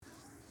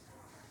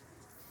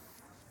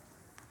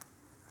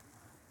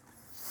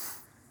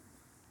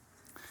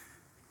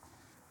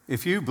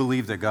If you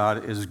believe that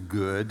God is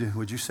good,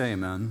 would you say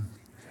amen?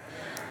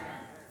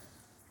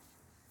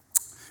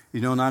 You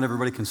know, not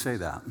everybody can say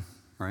that,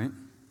 right?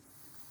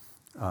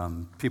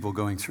 People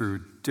going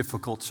through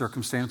difficult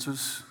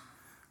circumstances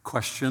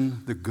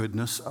question the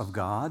goodness of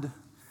God.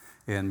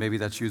 And maybe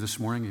that's you this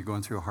morning. You're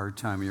going through a hard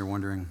time and you're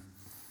wondering,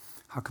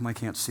 how come I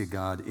can't see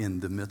God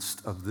in the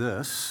midst of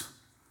this?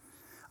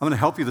 I'm going to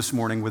help you this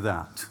morning with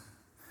that.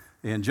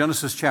 In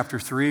Genesis chapter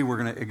 3, we're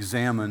going to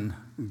examine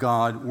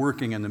God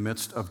working in the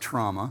midst of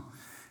trauma.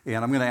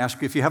 And I'm going to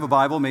ask you, if you have a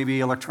Bible,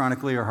 maybe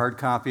electronically or hard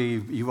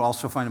copy, you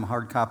also find a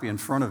hard copy in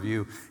front of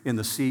you in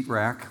the seat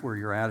rack where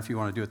you're at if you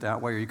want to do it that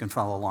way, or you can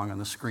follow along on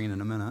the screen in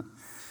a minute.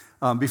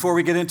 Before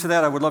we get into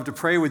that, I would love to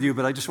pray with you,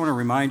 but I just want to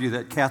remind you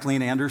that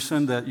Kathleen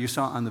Anderson that you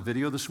saw on the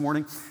video this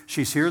morning,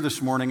 she's here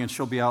this morning and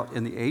she'll be out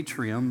in the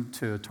atrium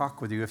to talk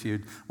with you if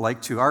you'd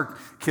like to. Our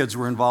kids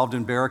were involved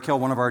in Barrack Hill.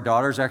 One of our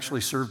daughters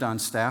actually served on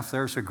staff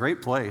there. It's a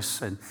great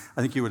place, and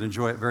I think you would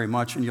enjoy it very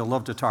much, and you'll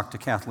love to talk to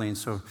Kathleen.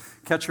 So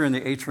catch her in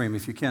the atrium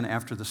if you can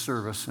after the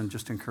service and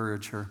just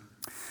encourage her.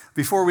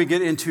 Before we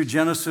get into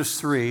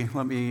Genesis 3,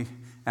 let me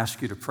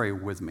ask you to pray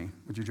with me.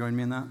 Would you join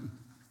me in that?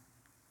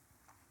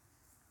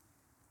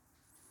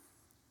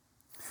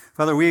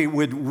 Father, we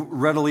would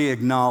readily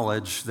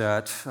acknowledge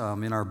that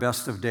in our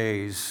best of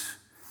days,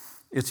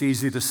 it's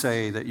easy to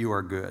say that you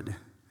are good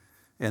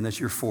and that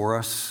you're for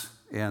us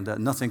and that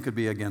nothing could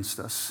be against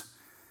us.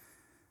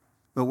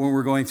 But when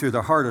we're going through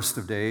the hardest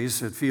of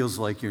days, it feels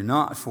like you're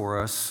not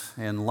for us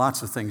and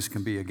lots of things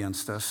can be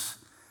against us.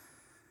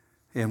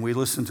 And we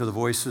listen to the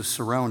voices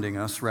surrounding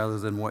us rather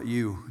than what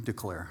you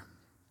declare.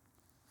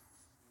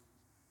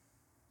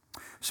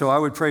 So I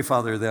would pray,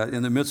 Father, that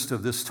in the midst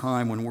of this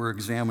time when we're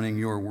examining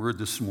your word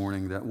this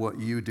morning, that what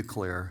you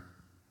declare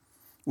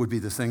would be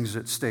the things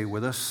that stay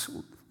with us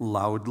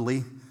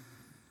loudly,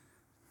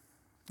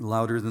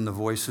 louder than the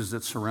voices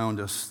that surround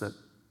us that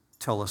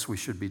tell us we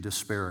should be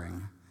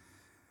despairing.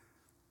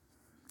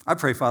 I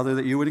pray, Father,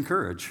 that you would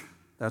encourage.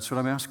 That's what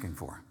I'm asking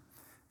for.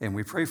 And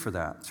we pray for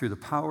that through the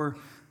power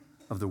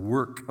of the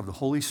work of the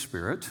Holy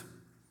Spirit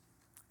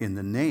in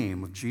the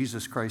name of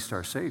Jesus Christ,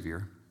 our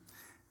Savior.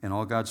 And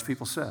all God's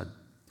people said,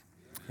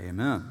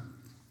 amen.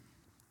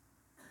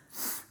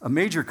 A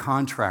major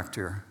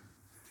contractor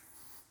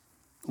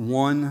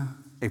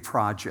won a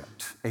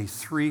project, a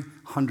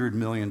 $300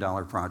 million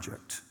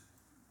project.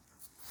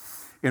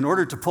 In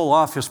order to pull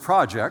off his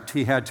project,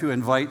 he had to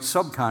invite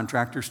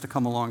subcontractors to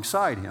come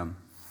alongside him.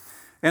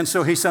 And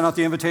so he sent out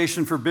the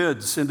invitation for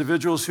bids,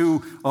 individuals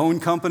who own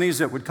companies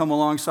that would come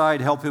alongside,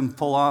 help him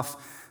pull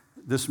off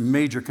this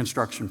major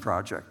construction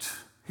project.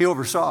 He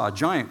oversaw a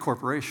giant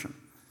corporation.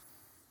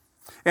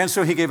 And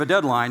so he gave a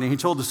deadline, and he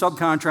told the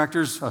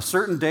subcontractors a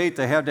certain date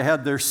they had to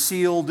have their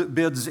sealed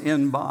bids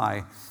in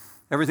by.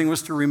 Everything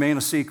was to remain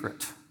a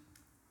secret.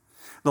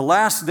 The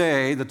last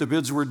day that the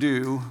bids were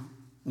due,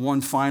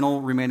 one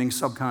final remaining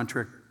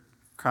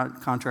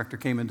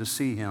subcontractor came in to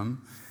see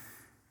him.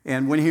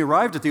 And when he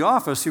arrived at the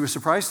office, he was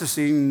surprised to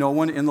see no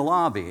one in the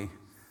lobby.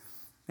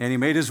 And he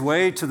made his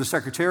way to the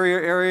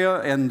secretariat area,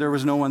 and there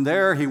was no one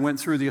there. He went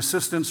through the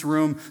assistant's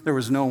room. There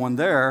was no one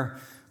there.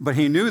 But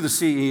he knew the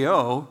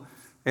CEO,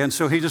 and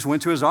so he just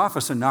went to his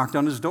office and knocked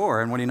on his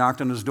door. And when he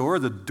knocked on his door,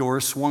 the door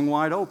swung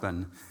wide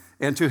open.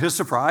 And to his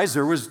surprise,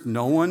 there was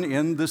no one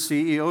in the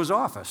CEO's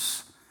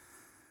office.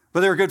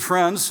 But they were good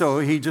friends, so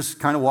he just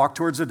kind of walked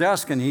towards the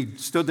desk, and he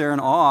stood there in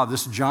awe of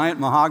this giant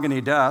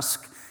mahogany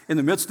desk in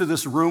the midst of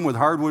this room with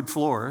hardwood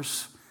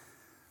floors.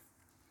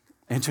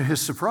 And to his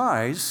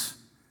surprise,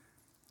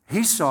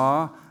 he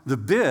saw the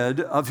bid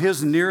of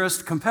his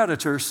nearest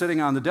competitor sitting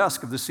on the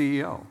desk of the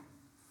CEO.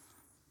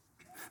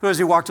 But as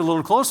he walked a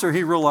little closer,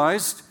 he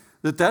realized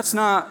that that's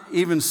not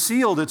even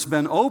sealed. It's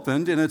been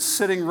opened, and it's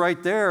sitting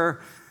right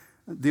there.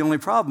 The only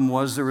problem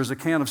was there was a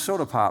can of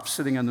soda pop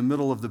sitting in the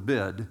middle of the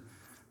bid,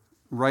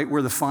 right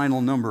where the final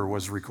number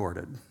was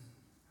recorded.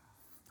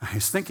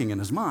 He's thinking in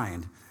his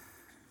mind,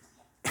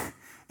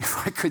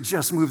 if I could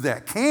just move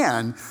that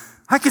can,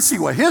 I could see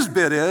what his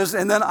bid is,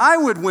 and then I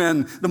would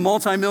win the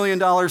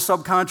multi-million-dollar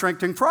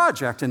subcontracting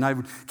project, and I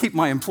would keep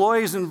my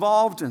employees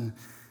involved. And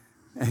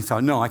he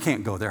thought, no, I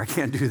can't go there. I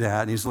can't do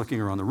that. And he's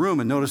looking around the room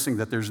and noticing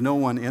that there's no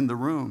one in the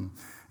room.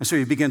 And so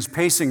he begins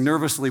pacing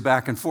nervously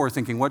back and forth,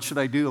 thinking, what should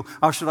I do?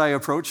 How should I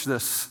approach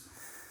this?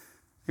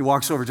 He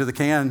walks over to the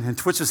can and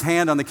puts his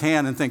hand on the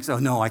can and thinks, oh,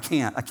 no, I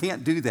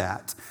can't do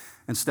that,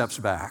 and steps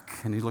back.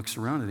 And he looks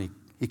around and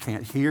he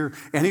can't hear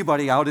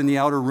anybody out in the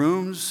outer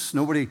rooms,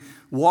 nobody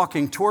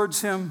walking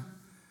towards him.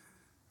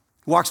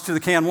 Walks to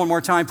the can one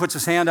more time, puts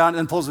his hand on it,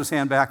 and pulls his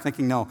hand back,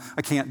 thinking, no,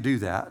 I can't do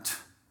that.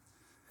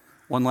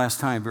 One last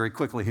time, very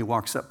quickly, he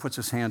walks up, puts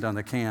his hand on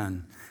the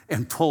can,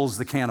 and pulls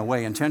the can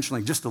away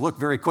intentionally just to look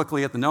very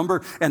quickly at the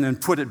number and then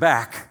put it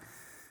back.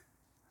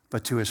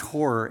 But to his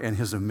horror and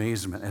his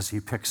amazement, as he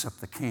picks up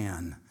the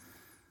can,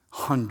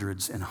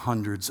 hundreds and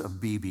hundreds of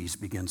BBs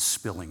begin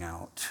spilling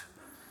out,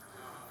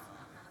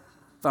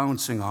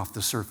 bouncing off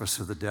the surface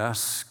of the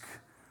desk,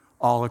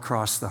 all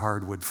across the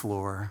hardwood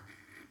floor.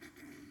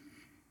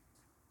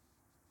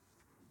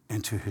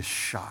 And to his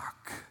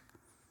shock,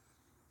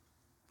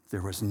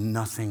 there was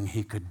nothing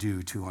he could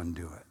do to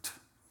undo it.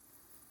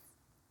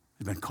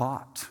 He'd been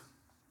caught.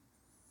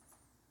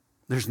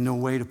 There's no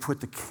way to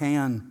put the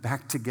can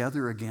back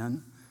together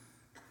again.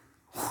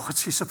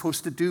 What's he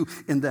supposed to do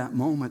in that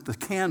moment? The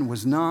can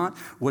was not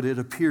what it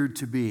appeared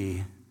to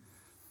be,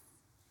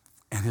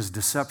 and his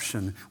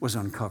deception was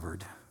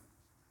uncovered.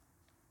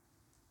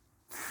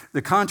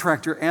 The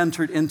contractor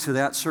entered into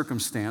that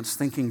circumstance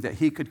thinking that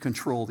he could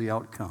control the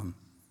outcome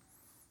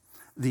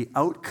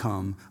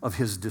of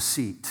his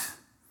deceit.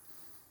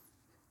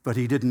 But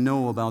he didn't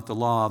know about the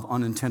law of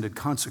unintended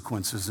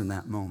consequences in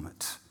that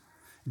moment.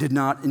 Did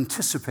not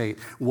anticipate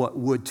what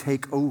would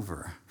take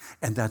over.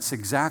 And that's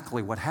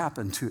exactly what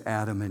happened to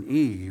Adam and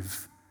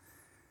Eve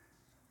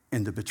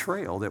in the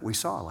betrayal that we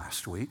saw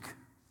last week,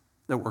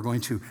 that we're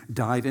going to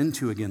dive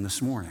into again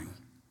this morning.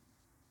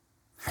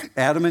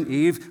 Adam and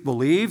Eve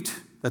believed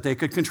that they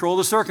could control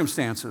the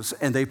circumstances,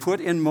 and they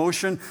put in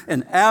motion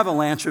an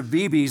avalanche of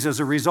BBs as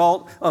a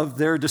result of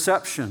their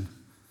deception,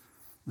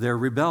 their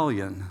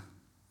rebellion.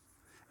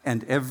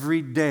 And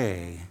every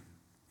day,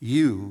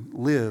 you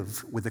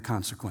live with the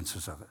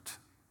consequences of it.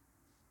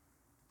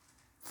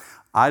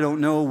 I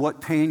don't know what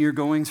pain you're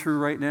going through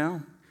right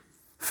now,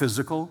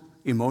 physical,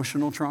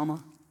 emotional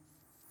trauma,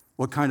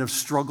 what kind of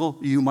struggle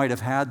you might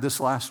have had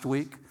this last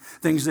week,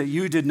 things that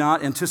you did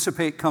not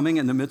anticipate coming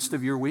in the midst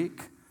of your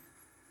week.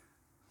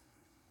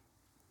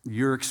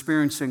 You're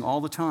experiencing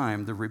all the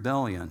time the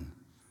rebellion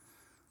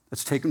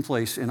that's taken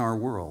place in our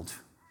world.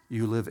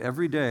 You live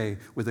every day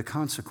with the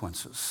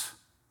consequences.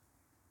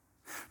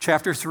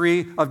 Chapter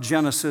 3 of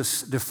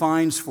Genesis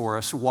defines for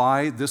us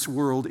why this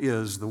world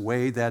is the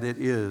way that it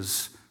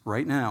is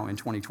right now in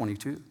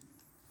 2022.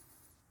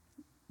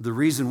 The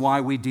reason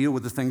why we deal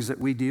with the things that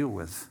we deal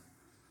with.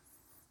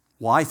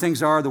 Why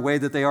things are the way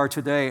that they are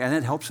today, and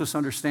it helps us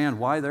understand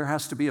why there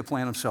has to be a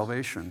plan of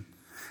salvation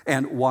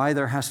and why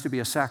there has to be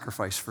a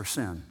sacrifice for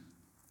sin.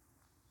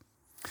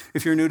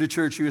 If you're new to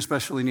church, you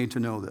especially need to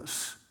know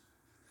this.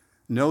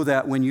 Know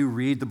that when you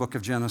read the book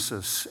of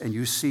Genesis and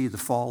you see the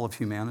fall of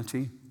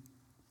humanity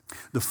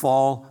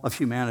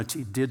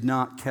did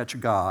not catch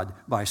God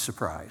by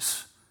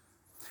surprise.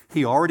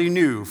 He already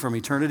knew from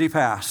eternity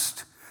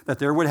past that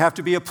there would have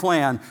to be a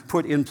plan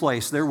put in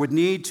place. There would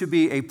need to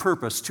be a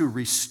purpose to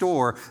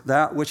restore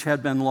that which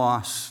had been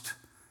lost.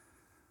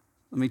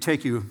 Let me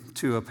take you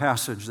to a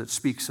passage that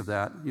speaks of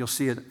that. You'll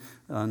see it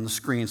on the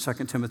screen,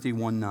 2 Timothy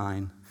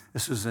 1:9.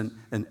 This is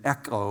an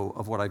echo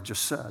of what I've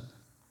just said.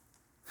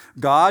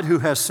 God, who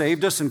has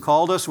saved us and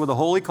called us with a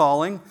holy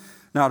calling,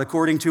 not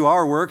according to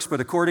our works, but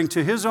according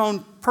to his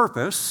own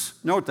purpose,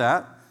 note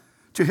that,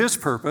 to his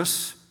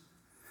purpose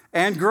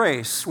and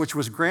grace, which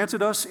was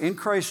granted us in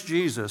Christ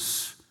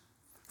Jesus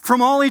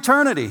from all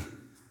eternity,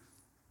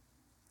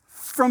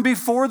 from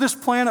before this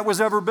planet was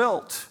ever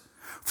built,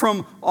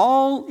 from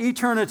all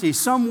eternity,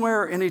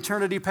 somewhere in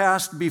eternity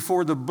past,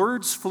 before the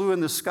birds flew in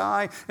the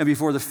sky and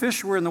before the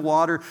fish were in the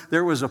water,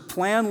 there was a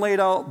plan laid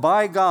out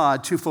by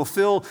God to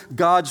fulfill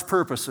God's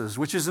purposes,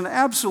 which is an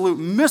absolute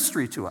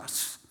mystery to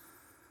us.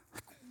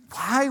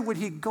 Why would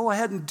he go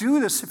ahead and do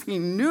this if he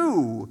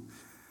knew?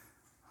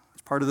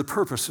 It's part of the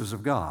purposes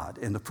of God,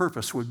 and the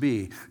purpose would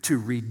be to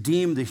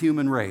redeem the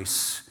human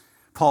race.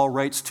 Paul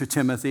writes to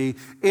Timothy,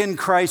 in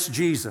Christ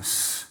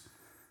Jesus.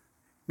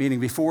 Meaning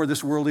before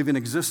this world even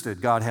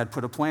existed, God had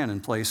put a plan in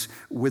place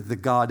with the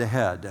God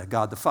ahead,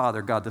 God the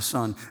Father, God the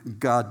Son,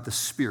 God the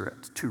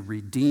Spirit, to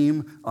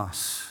redeem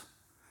us.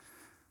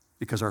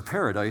 Because our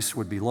paradise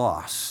would be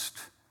lost.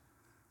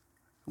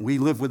 We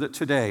live with it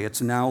today.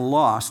 It's now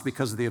lost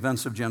because of the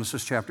events of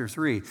Genesis chapter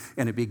 3.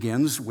 And it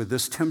begins with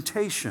this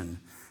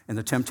temptation. And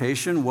the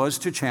temptation was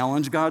to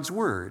challenge God's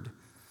word.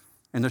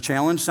 And the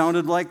challenge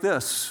sounded like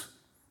this.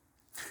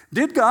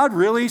 Did God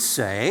really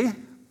say?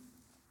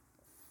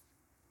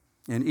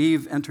 And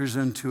Eve enters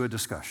into a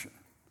discussion.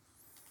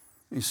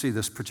 You see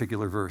this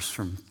particular verse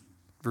from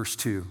verse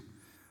 2.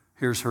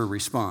 Here's her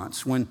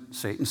response. When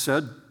Satan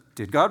said,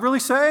 did God really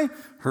say?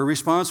 Her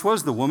response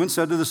was, the woman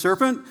said to the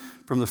serpent,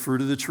 from the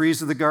fruit of the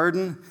trees of the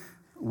garden,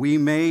 we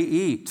may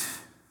eat.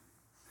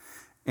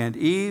 And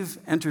Eve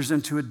enters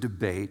into a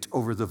debate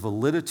over the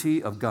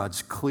validity of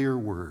God's clear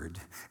word.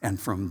 And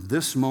from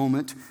this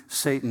moment,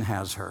 Satan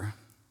has her.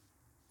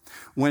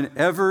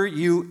 Whenever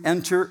you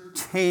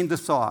entertain the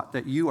thought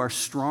that you are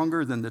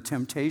stronger than the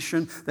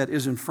temptation that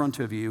is in front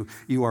of you,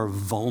 you are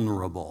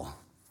vulnerable.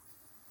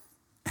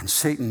 And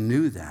Satan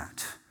knew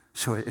that.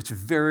 So it's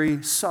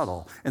very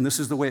subtle. And this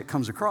is the way it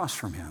comes across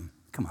from him.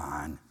 Come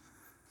on,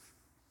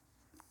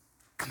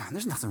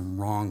 there's nothing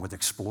wrong with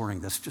exploring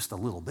this just a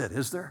little bit,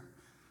 is there?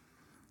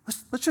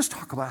 Let's just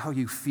talk about how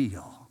you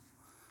feel.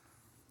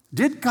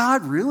 Did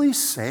God really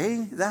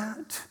say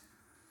that?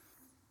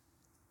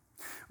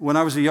 When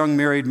I was a young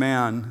married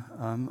man,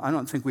 I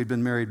don't think we'd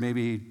been married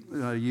maybe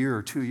a year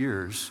or 2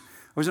 years.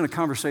 I was in a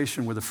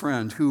conversation with a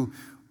friend who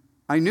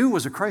I knew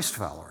was a Christ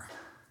follower.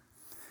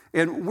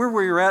 And where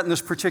we were at in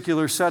this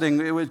particular setting,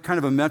 it was kind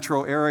of a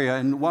metro area.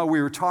 And while we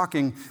were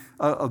talking,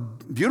 a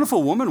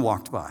beautiful woman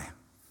walked by.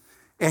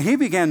 And he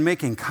began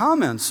making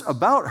comments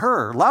about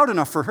her, loud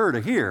enough for her to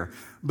hear,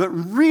 but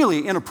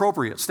really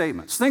inappropriate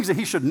statements, things that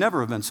he should never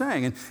have been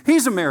saying. And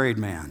he's a married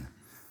man.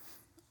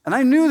 And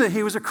I knew that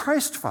he was a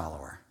Christ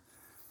follower.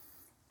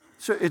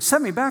 So it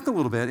set me back a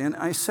little bit, and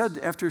I said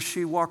after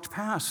she walked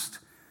past,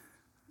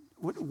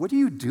 what are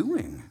you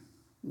doing?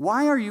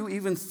 Why are you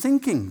even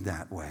thinking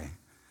that way?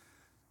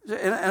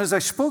 And as I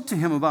spoke to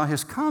him about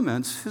his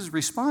comments, his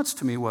response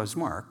to me was,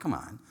 Mark, come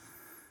on.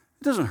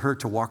 It doesn't hurt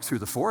to walk through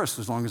the forest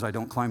as long as I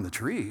don't climb the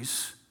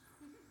trees.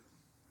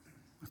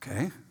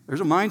 Okay,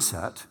 there's a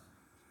mindset.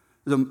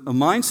 A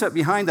mindset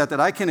behind that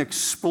I can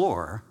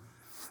explore.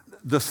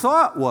 The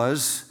thought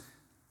was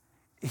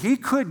he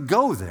could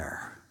go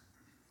there.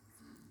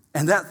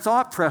 And that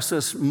thought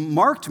process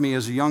marked me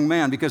as a young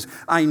man because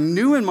I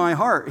knew in my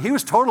heart he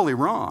was totally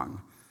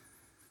wrong.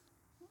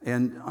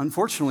 And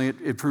unfortunately,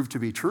 it proved to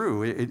be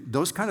true.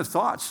 Those kind of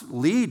thoughts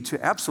lead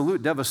to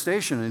absolute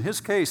devastation. In his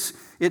case,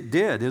 it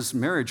did. His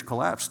marriage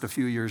collapsed a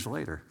few years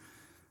later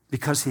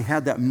because he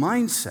had that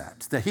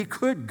mindset that he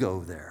could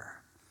go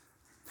there.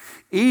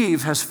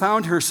 Eve has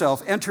found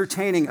herself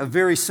entertaining a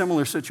very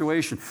similar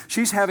situation.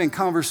 She's having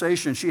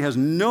conversation she has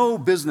no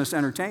business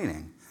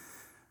entertaining.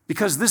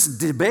 Because this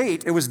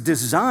debate, it was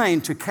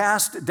designed to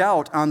cast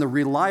doubt on the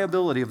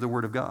reliability of the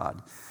Word of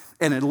God.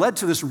 And it led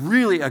to this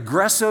really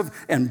aggressive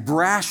and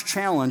brash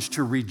challenge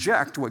to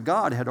reject what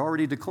God had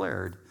already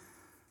declared.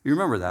 You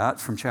remember that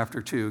from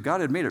chapter 2.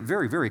 God had made it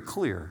very, very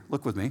clear.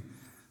 Look with me.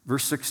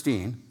 Verse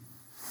 16.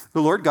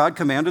 The Lord God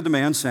commanded the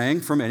man,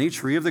 saying, from any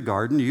tree of the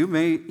garden you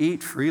may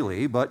eat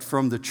freely, but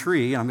from the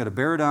tree, I'm going to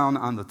bear down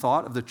on the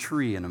thought of the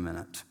tree in a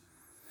minute,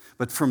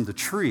 but from the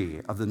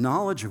tree of the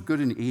knowledge of good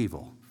and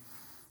evil,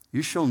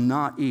 you shall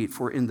not eat,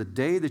 for in the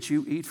day that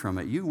you eat from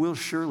it, you will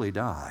surely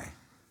die.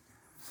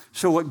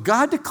 So what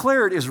God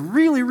declared is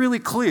really, really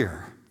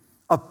clear.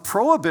 A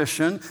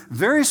prohibition,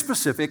 very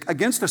specific,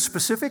 against a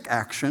specific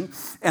action,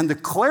 and the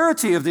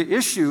clarity of the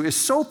issue is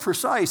so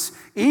precise,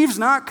 Eve's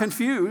not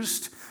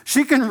confused.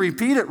 She can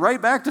repeat it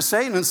right back to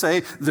Satan and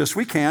say, this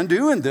we can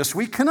do and this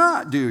we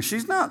cannot do.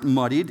 She's not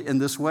muddied in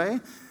this way.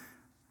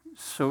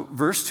 So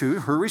verse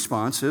 2, her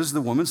response is,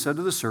 the woman said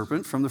to the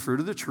serpent, from the fruit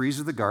of the trees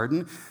of the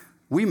garden,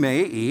 we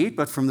may eat,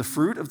 but from the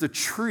fruit of the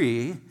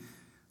tree,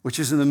 which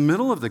is in the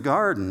middle of the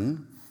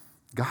garden,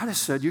 God has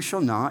said, you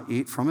shall not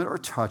eat from it or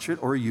touch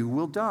it, or you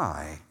will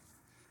die.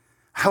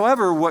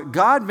 However, what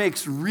God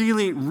makes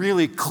really,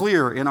 really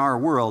clear in our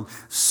world,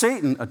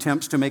 Satan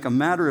attempts to make a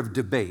matter of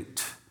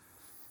debate.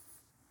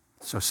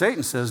 So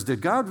Satan says, did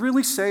God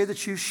really say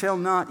that you shall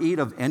not eat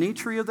of any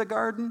tree of the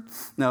garden?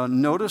 Now,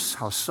 notice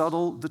how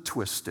subtle the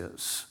twist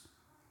is.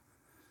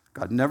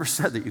 God never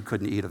said that you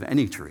couldn't eat of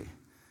any tree.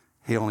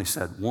 He only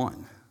said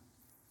one.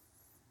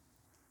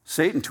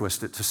 Satan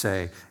twisted it to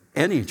say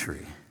any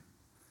tree.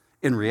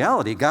 In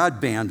reality, God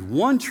banned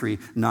one tree,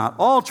 not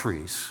all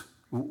trees.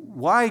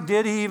 Why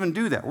did he even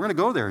do that? We're going to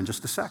go there in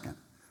just a second.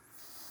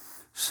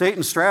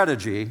 Satan's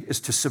strategy is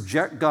to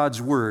subject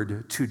God's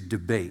word to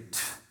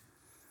debate,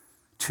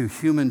 to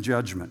human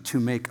judgment, to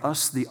make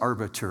us the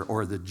arbiter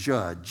or the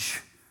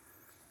judge,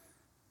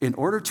 in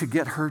order to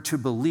get her to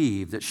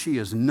believe that she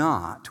is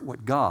not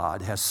what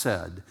God has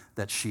said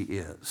that she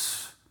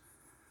is.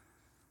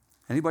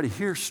 Anybody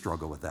here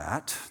struggle with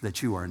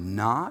that you are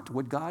not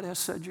what God has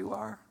said you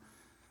are?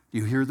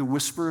 You hear the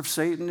whisper of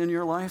Satan in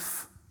your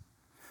life?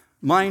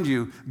 Mind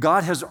you,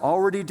 God has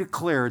already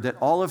declared that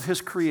all of his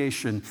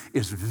creation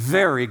is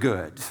very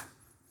good.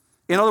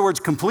 In other words,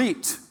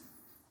 complete.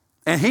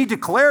 And he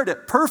declared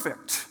it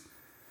perfect.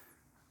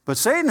 But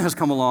Satan has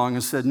come along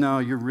and said, no,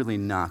 you're really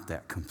not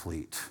that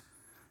complete.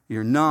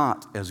 You're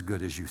not as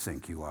good as you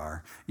think you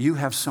are. You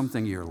have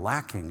something you're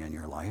lacking in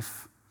your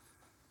life.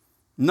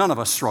 None of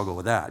us struggle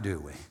with that, do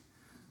we?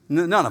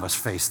 None of us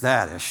face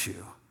that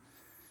issue.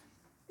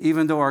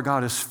 Even though our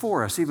God is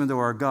for us, even though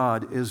our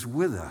God is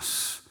with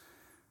us,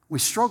 we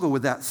struggle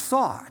with that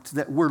thought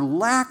that we're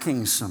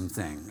lacking some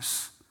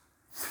things.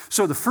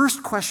 So the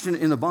first question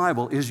in the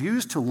Bible is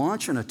used to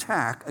launch an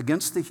attack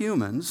against the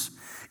humans,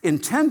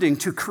 intending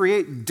to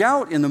create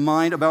doubt in the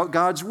mind about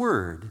God's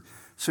word.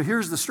 So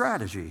here's the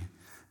strategy.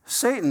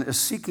 Satan is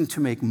seeking to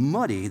make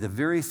muddy the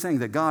very thing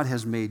that God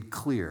has made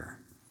clear.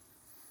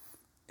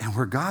 And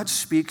where God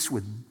speaks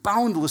with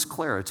boundless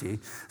clarity,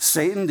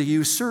 Satan, the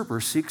usurper,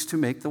 seeks to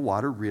make the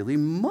water really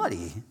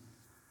muddy.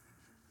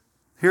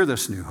 Hear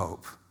this, New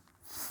Hope.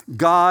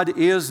 God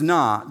is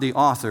not the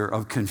author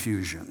of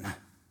confusion.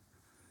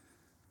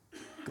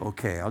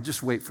 Okay, I'll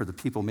just wait for the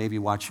people maybe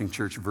watching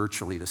church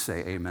virtually to say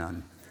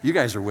amen. You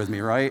guys are with me,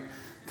 right?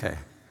 Okay.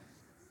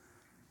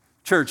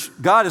 Church,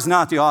 God is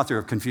not the author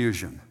of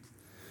confusion.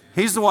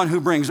 He's the one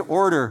who brings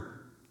order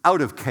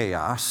out of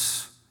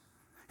chaos.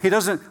 He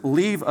doesn't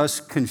leave us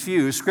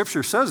confused.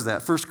 Scripture says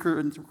that. 1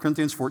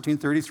 Corinthians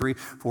 14:33,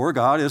 for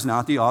God is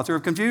not the author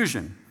of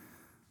confusion.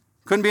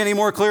 Couldn't be any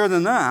more clear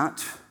than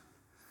that.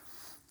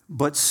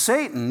 But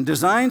Satan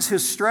designs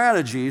his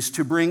strategies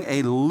to bring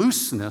a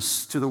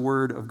looseness to the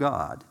word of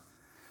God.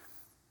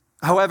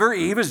 However,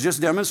 Eve has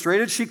just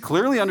demonstrated she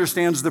clearly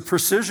understands the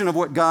precision of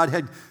what God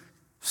had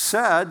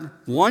said,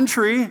 one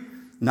tree,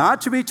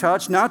 not to be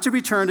touched, not to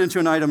be turned into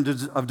an item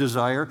of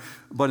desire,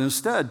 but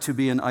instead to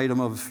be an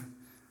item of,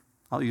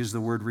 I'll use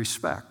the word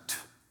respect.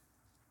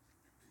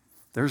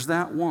 There's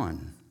that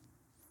one.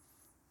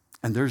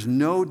 And there's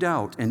no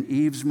doubt in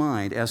Eve's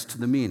mind as to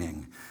the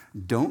meaning.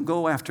 Don't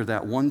go after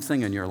that one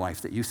thing in your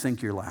life that you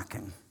think you're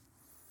lacking.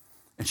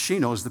 And she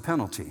knows the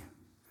penalty.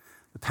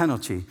 The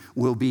penalty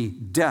will be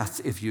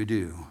death if you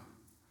do.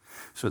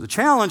 So the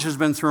challenge has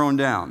been thrown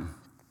down.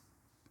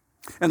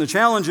 And the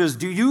challenge is,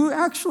 do you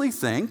actually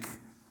think,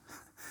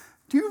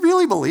 do you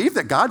really believe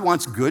that God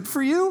wants good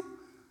for you?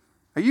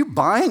 Are you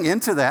buying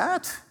into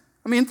that?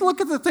 I mean, look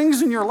at the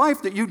things in your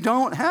life that you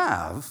don't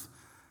have.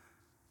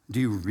 Do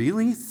you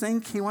really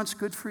think he wants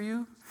good for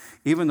you?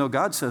 Even though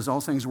God says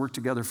all things work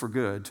together for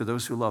good to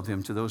those who love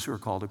him, to those who are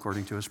called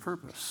according to his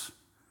purpose.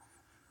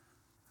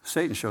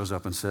 Satan shows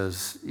up and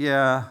says,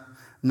 yeah,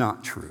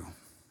 not true.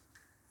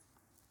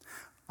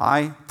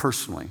 I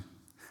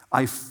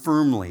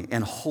firmly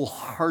and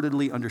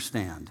wholeheartedly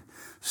understand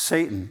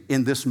Satan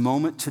in this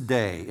moment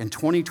today, in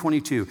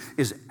 2022,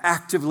 is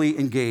actively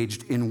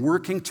engaged in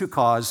working to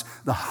cause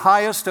the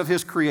highest of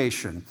his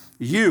creation,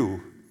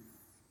 you.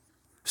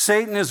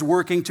 Satan is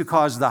working to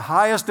cause the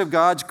highest of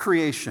God's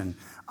creation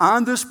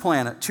on this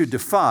planet to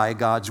defy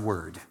God's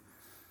word.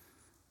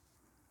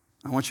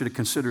 I want you to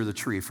consider the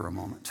tree for a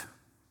moment.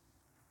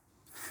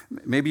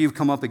 Maybe you've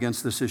come up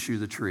against this issue,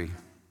 the tree,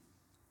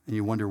 and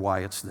you wonder why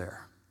it's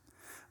there.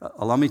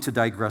 Allow me to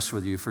digress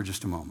with you for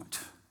just a moment.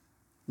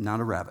 Not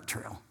a rabbit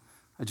trail.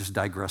 I just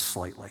digress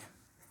slightly.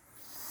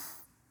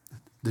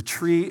 The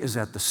tree is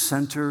at the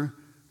center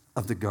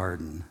of the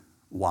garden.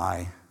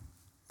 Why?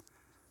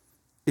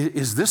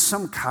 Is this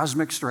some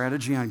cosmic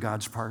strategy on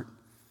God's part?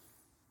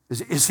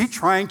 Is he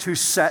trying to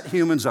set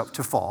humans up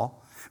to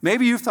fall?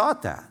 Maybe you've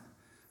thought that.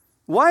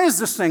 Why is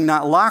this thing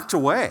not locked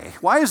away?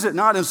 Why is it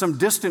not in some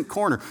distant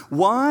corner?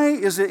 Why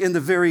is it in the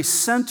very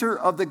center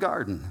of the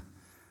garden?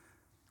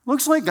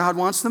 Looks like God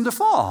wants them to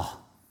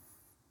fall.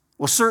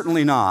 Well,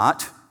 certainly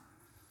not.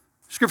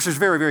 Scripture is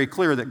very, very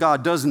clear that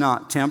God does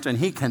not tempt, and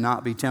he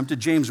cannot be tempted.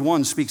 James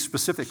 1 speaks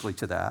specifically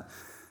to that.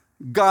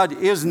 God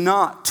is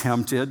not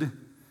tempted,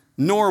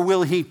 nor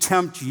will he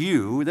tempt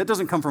you. That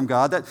doesn't come from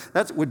God.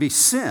 That would be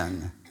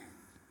sin.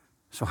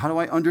 So how do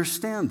I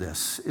understand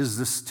this? Is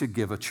this to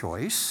give a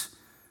choice?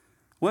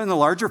 Well, in the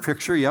larger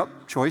picture, yep,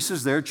 choice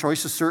is there.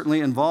 Choice is certainly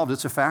involved.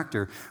 It's a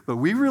factor. But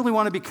we really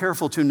want to be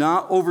careful to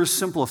not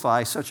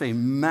oversimplify such a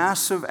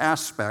massive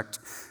aspect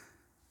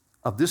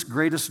of this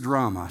greatest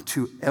drama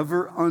to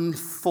ever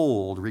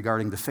unfold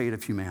regarding the fate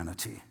of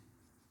humanity.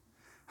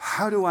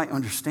 How do I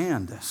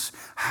understand this?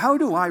 How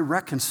do I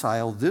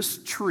reconcile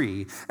this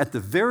tree at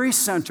the very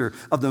center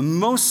of the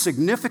most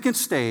significant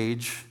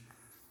stage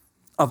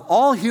of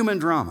all human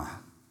drama?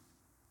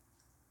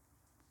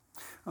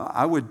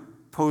 I would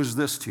pose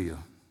this to you.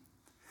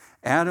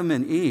 Adam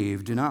and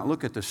Eve do not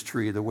look at this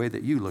tree the way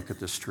that you look at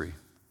this tree.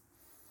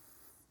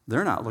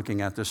 They're not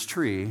looking at this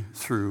tree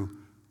through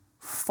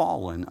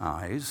fallen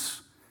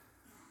eyes.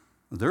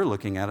 They're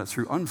looking at it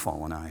through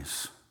unfallen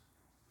eyes.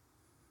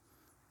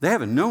 They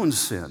haven't known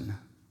sin.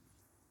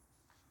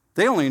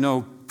 They only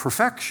know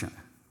perfection.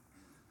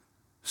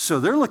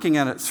 So they're looking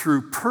at it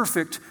through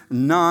perfect,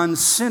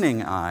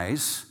 non-sinning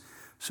eyes.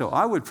 So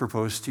I would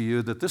propose to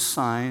you that this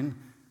sign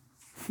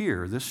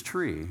here, this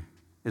tree,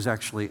 is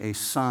actually a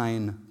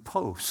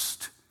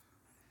signpost.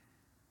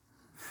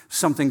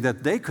 Something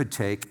that they could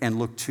take and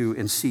look to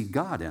and see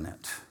God in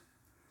it.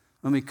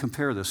 Let me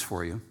compare this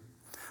for you.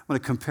 I'm going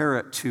to compare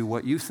it to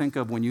what you think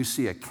of when you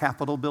see a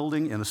Capitol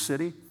building in a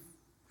city,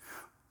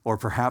 or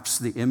perhaps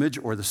the image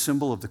or the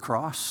symbol of the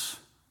cross.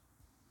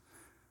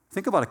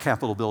 Think about a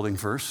Capitol building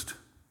first.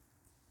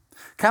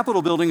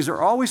 Capitol buildings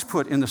are always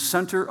put in the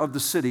center of the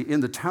city, in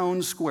the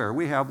town square.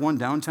 We have one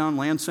downtown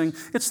Lansing.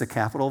 It's the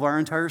capital of our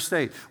entire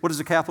state. What does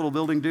a Capitol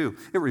building do?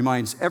 It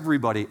reminds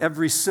everybody,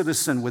 every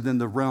citizen within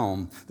the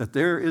realm, that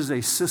there is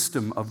a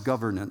system of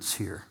governance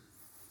here.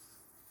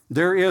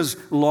 There is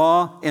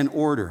law and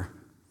order.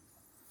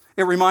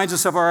 It reminds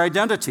us of our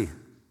identity.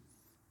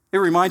 It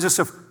reminds us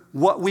of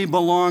what we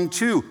belong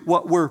to,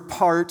 what we're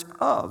part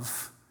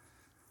of.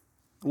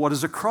 What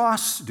does a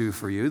cross do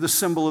for you? The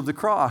symbol of the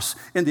cross,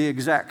 in the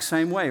exact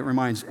same way. It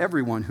reminds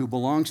everyone who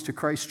belongs to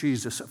Christ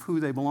Jesus of who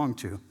they belong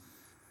to.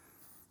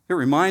 It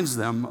reminds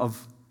them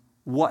of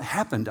what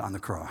happened on the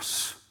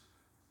cross.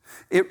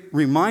 It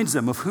reminds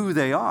them of who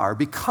they are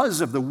because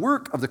of the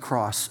work of the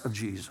cross of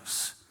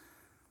Jesus.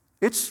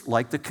 It's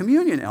like the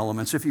communion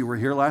elements. If you were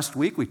here last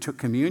week, we took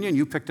communion.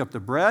 You picked up the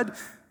bread.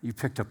 You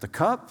picked up the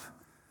cup.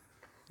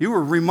 You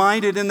were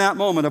reminded in that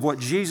moment of what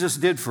Jesus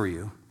did for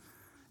you.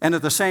 And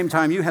at the same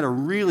time, you had a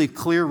really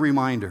clear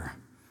reminder.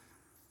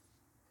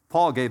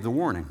 Paul gave the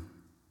warning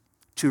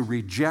to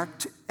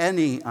reject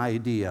any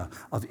idea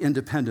of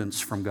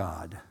independence from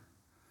God.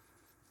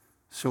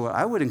 So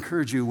I would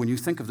encourage you, when you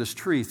think of this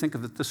tree, think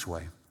of it this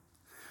way.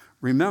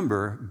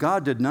 Remember,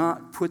 God did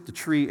not put the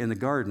tree in the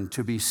garden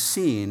to be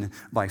seen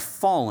by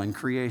fallen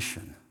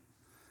creation.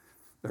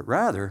 but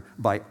rather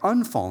by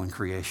unfallen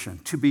creation,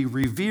 to be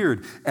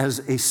revered as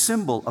a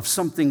symbol of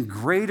something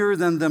greater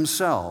than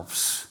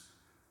themselves,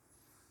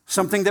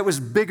 something that was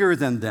bigger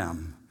than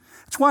them.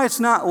 That's why it's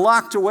not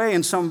locked away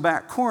in some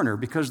back corner,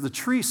 because the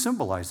tree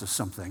symbolizes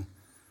something.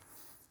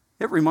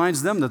 It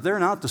reminds them that they're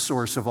not the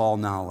source of all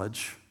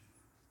knowledge,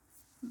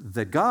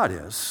 that God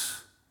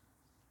is.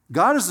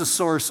 God is the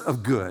source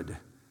of good.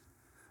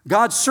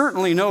 God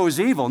certainly knows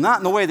evil, not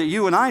in the way that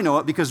you and I know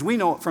it, because we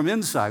know it from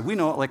inside. We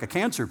know it like a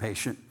cancer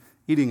patient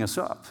eating us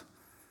up.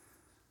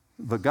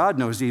 But God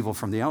knows evil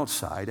from the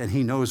outside, and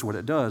he knows what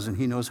it does, and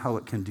he knows how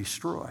it can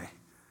destroy.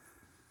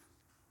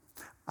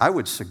 I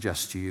would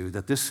suggest to you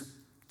that this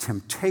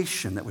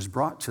temptation that was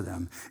brought to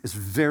them is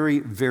very,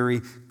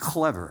 very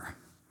clever.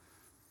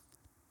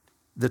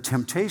 The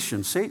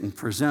temptation Satan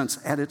presents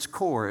at its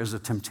core is a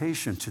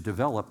temptation to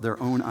develop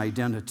their own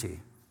identity,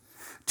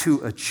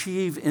 to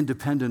achieve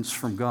independence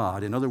from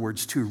God. In other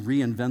words, to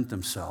reinvent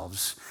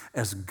themselves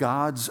as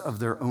gods of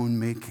their own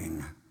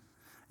making.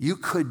 You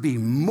could be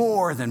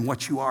more than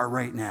what you are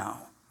right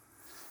now.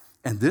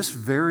 And this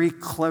very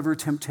clever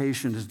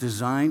temptation is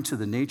designed to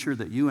the nature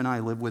that you and I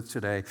live with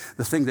today,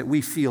 the thing that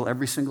we feel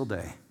every single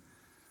day.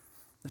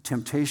 The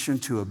temptation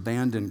to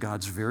abandon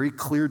God's very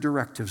clear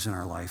directives in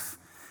our life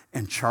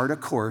and chart a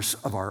course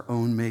of our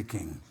own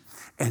making.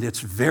 And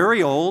it's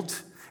very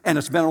old, and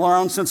it's been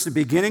around since the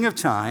beginning of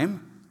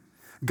time.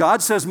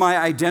 God says my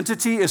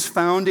identity is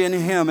found in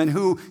him, and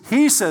who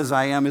he says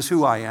I am is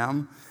who I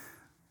am.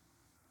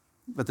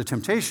 But the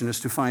temptation is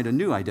to find a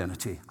new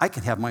identity. I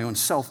can have my own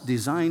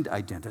self-designed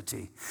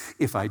identity.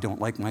 If I don't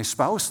like my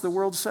spouse, the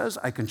world says,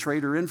 I can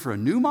trade her in for a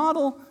new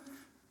model,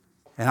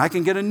 and I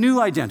can get a new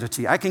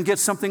identity. I can get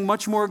something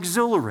much more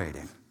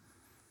exhilarating.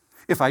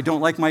 If I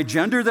don't like my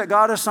gender that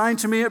God assigned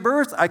to me at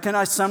birth, I can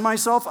assign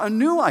myself a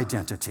new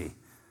identity.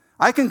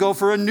 I can go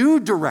for a new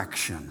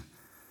direction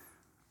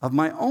of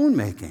my own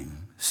making.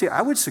 See,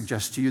 I would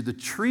suggest to you the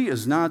tree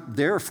is not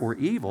there for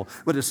evil,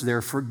 but it's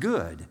there for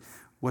good.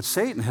 What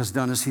Satan has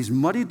done is he's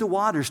muddied the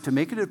waters to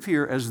make it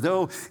appear as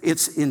though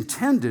it's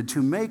intended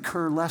to make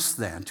her less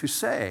than, to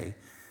say,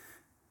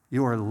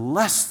 you are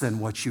less than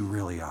what you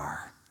really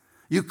are.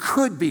 You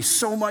could be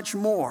so much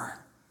more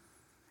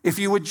if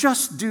you would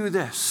just do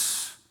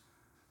this.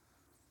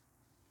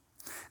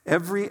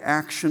 Every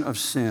action of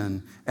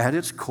sin at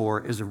its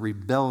core is a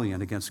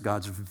rebellion against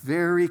God's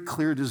very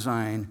clear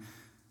design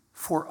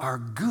for our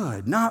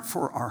good, not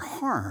for our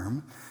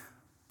harm,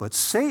 but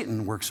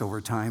Satan works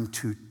overtime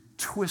to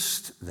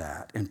twist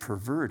that and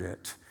pervert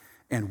it.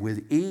 And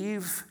with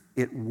Eve,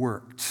 it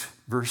worked.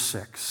 Verse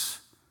 6.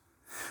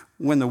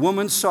 When the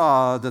woman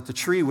saw that the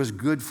tree was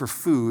good for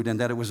food and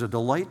that it was a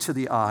delight to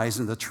the eyes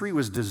and the tree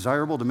was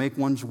desirable to make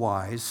one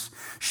wise,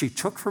 she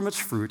took from its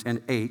fruit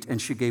and ate, and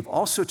she gave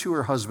also to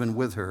her husband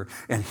with her,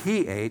 and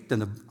he ate. Then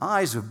the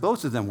eyes of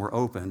both of them were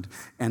opened,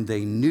 and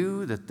they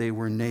knew that they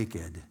were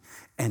naked.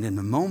 And in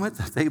the moment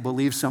that they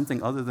believe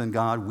something other than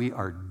God, we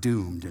are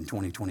doomed in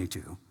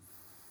 2022.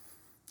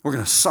 We're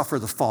going to suffer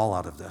the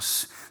fallout of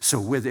this. So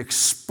with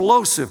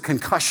explosive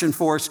concussion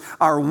force,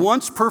 our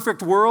once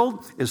perfect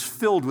world is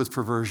filled with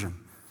perversion.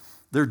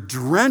 They're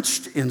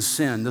drenched in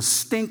sin. The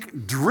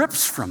stink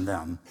drips from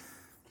them.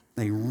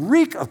 They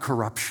reek of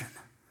corruption.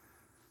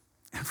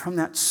 And from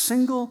that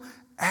single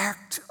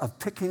act of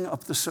picking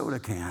up the soda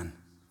can,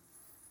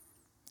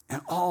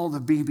 and all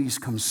the BBs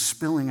come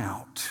spilling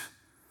out,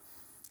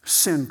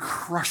 sin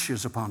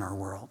crushes upon our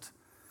world.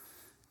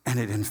 And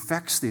it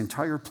infects the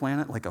entire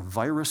planet like a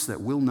virus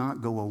that will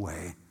not go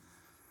away.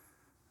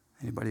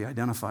 Anybody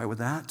identify with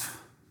that?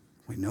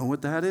 We know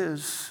what that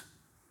is.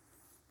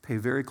 Pay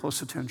very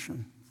close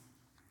attention.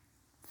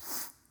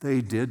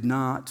 They did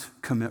not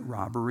commit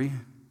robbery.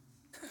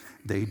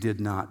 They did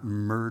not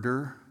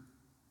murder.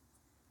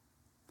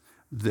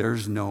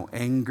 There's no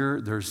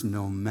anger. There's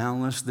no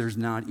malice. There's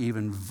not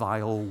even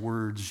vile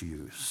words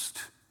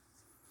used.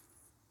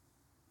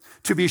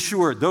 To be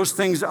sure, those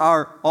things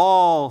are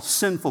all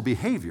sinful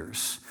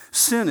behaviors.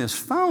 Sin is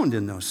found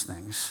in those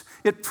things.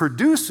 It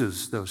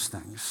produces those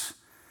things.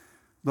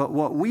 But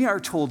what we are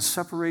told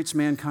separates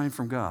mankind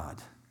from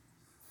God,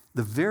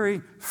 the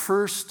very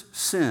first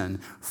sin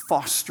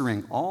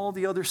fostering all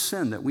the other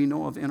sin that we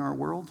know of in our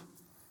world,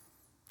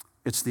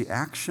 it's the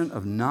action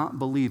of not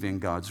believing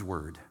God's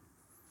word,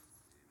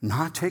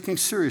 not taking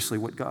seriously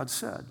what God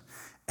said.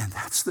 And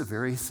that's the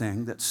very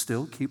thing that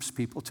still keeps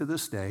people to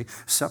this day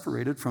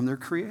separated from their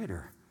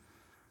Creator.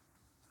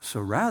 So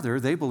rather,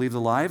 they believe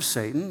the lie of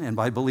Satan, and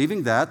by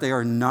believing that, they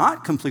are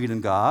not complete in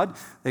God.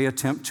 They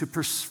attempt to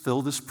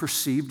fill this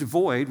perceived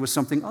void with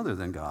something other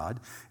than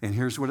God. And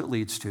here's what it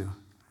leads to.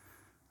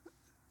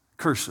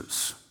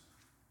 Curses.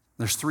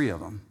 There's 3 of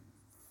them.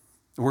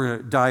 We're going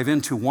to dive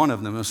into one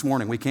of them this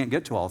morning. We can't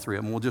get to all 3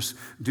 of them. We'll just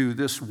do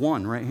this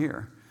one right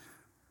here.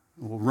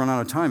 We'll run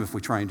out of time if we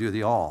try and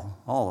do all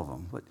of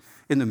them. But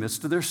in the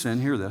midst of their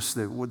sin, hear this,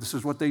 this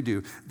is what they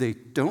do. They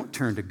don't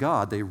turn to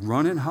God. They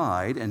run and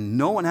hide, and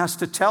no one has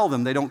to tell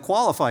them they don't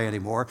qualify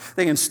anymore.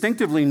 They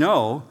instinctively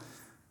know.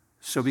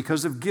 So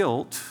because of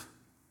guilt,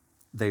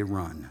 they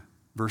run.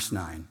 Verse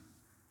 9.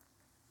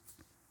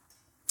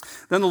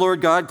 Then the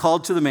Lord God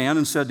called to the man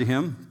and said to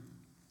him,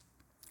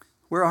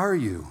 "Where are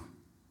you?"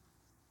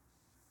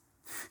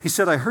 He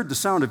said, "I heard the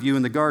sound of you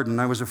in the garden,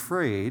 and I was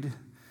afraid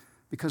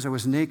because I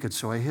was naked,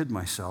 so I hid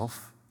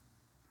myself."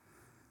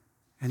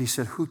 And he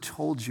said, "Who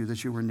told you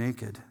that you were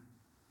naked?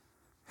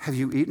 Have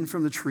you eaten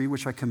from the tree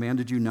which I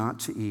commanded you not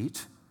to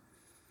eat?"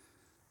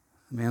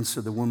 The man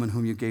said, "The woman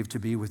whom you gave to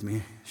be with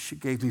me, she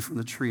gave me from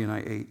the tree, and I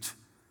ate."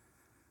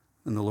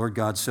 And the Lord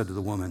God said to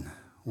the woman,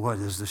 "What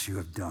is this you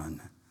have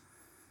done?"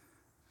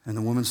 And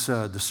the woman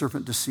said, "The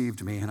serpent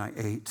deceived me, and I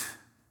ate."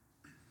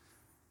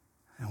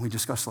 And we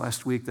discussed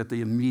last week that the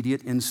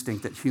immediate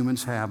instinct that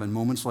humans have in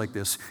moments like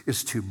this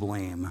is to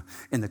blame.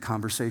 And the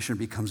conversation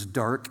becomes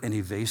dark and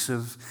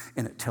evasive,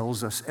 and it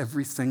tells us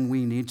everything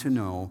we need to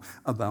know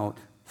about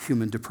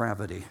human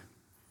depravity,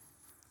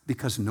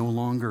 because no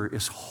longer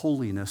is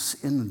holiness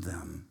in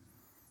them.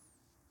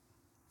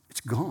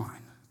 It's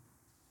gone.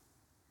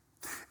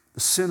 The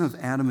sin of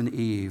Adam and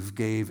Eve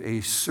gave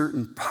a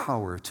certain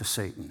power to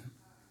Satan,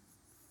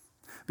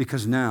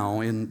 because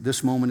now, in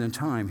this moment in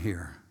time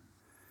here,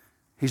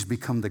 he's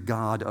become the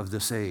god of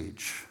this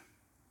age.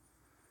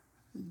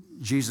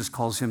 Jesus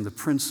calls him the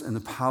prince and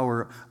the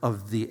power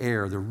of the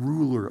air, the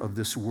ruler of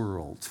this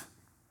world.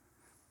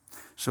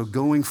 So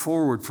going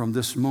forward from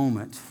this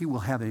moment, he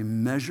will have a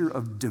measure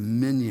of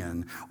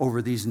dominion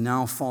over these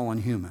now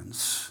fallen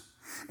humans.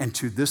 And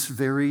to this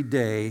very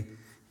day,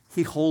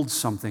 he holds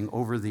something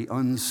over the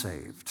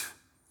unsaved.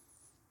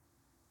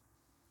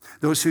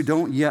 Those who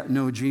don't yet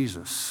know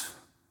Jesus,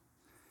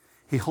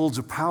 he holds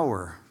a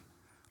power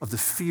of the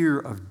fear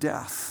of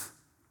death.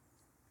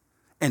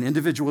 And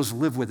individuals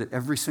live with it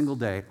every single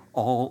day,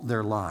 all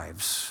their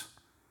lives,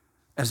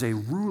 as a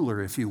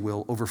ruler, if you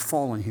will, over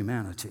fallen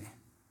humanity.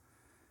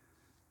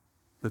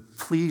 But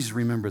please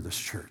remember this,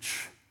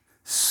 church.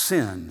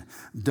 Sin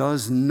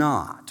does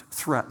not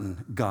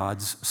threaten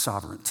God's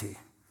sovereignty.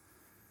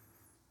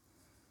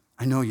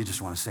 I know you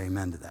just want to say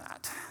amen to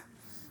that.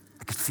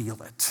 I could feel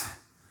it.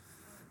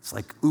 It's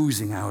like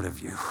oozing out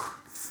of you.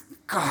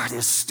 God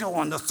is still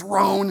on the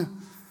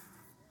throne.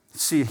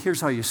 See,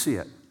 here's how you see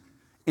it.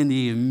 In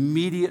the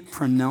immediate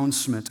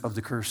pronouncement of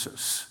the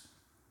curses,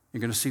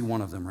 you're going to see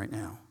one of them right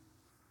now.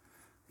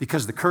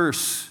 Because the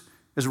curse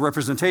is a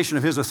representation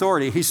of his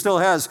authority. He still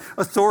has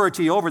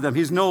authority over them.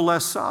 He's no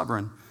less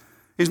sovereign.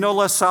 He's no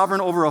less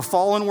sovereign over a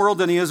fallen world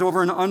than he is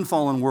over an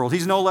unfallen world.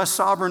 He's no less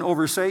sovereign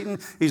over Satan.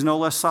 He's no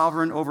less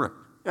sovereign over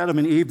Adam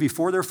and Eve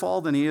before their fall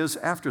than he is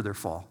after their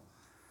fall.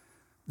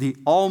 The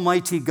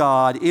Almighty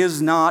God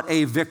is not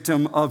a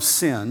victim of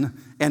sin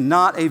and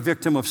not a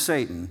victim of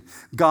Satan.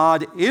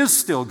 God is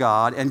still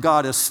God, and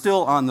God is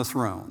still on the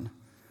throne.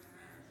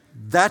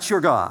 That's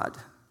your God.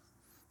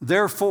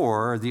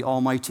 Therefore, the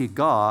Almighty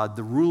God,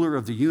 the ruler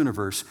of the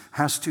universe,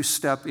 has to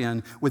step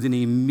in with an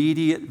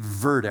immediate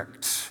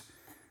verdict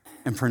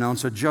and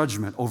pronounce a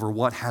judgment over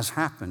what has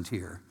happened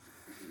here.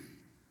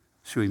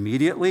 So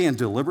immediately and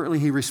deliberately,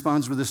 he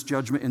responds with this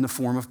judgment in the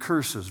form of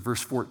curses.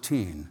 Verse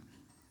 14.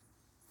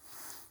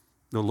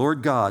 The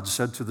Lord God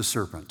said to the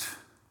serpent,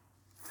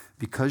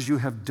 "Because you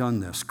have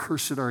done this,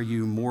 cursed are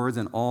you more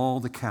than all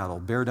the cattle."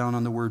 Bear down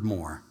on the word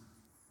more.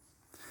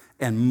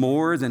 "And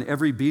more than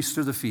every beast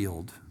of the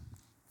field.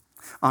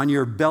 On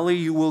your belly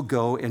you will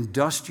go, and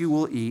dust you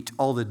will eat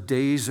all the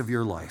days of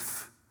your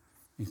life."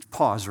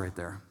 Pause right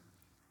there.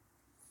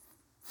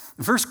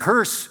 The first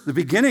curse, the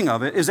beginning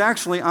of it, is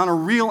actually on a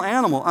real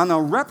animal, on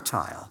a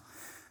reptile.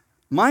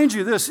 Mind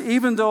you this,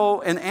 even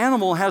though an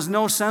animal has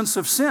no sense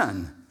of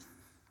sin.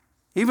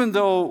 Even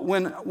though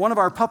when one of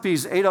our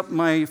puppies ate up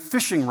my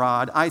fishing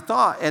rod, I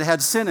thought it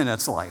had sin in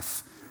its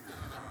life.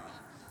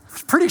 I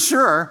was pretty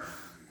sure.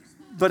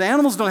 But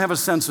animals don't have a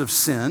sense of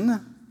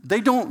sin. They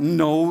don't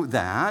know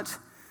that.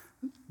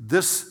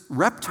 This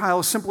reptile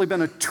has simply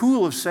been a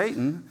tool of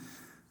Satan,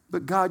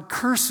 but God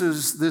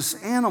curses this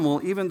animal,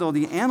 even though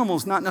the animal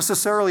is not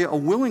necessarily a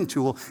willing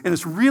tool, and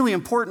it's really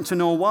important to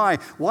know why.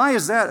 Why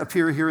does that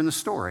appear here in the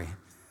story?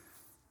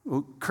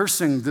 Well,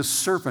 cursing this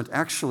serpent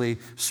actually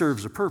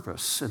serves a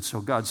purpose, and so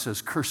God says,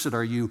 "Cursed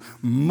are you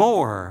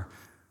more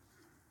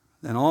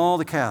than all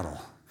the cattle,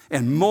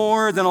 and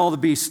more than all the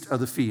beasts of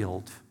the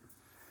field."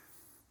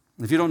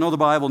 If you don't know the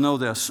Bible, know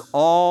this.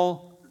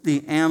 All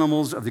the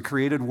animals of the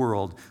created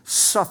world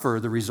suffer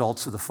the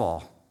results of the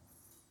fall.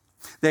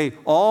 They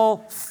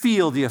all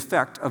feel the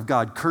effect of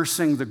God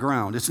cursing the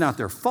ground. It's not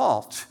their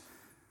fault.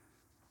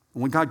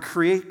 When God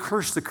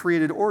cursed the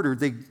created order,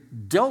 they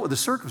dealt with the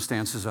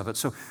circumstances of it.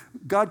 So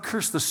God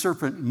cursed the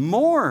serpent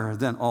more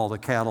than all the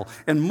cattle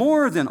and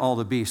more than all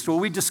the beasts.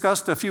 Well, we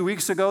discussed a few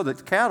weeks ago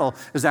that cattle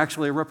is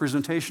actually a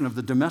representation of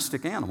the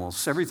domestic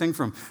animals, everything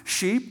from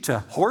sheep to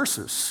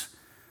horses.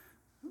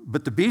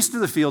 But the beast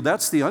of the field,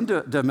 that's the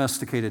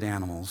undomesticated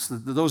animals,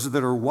 those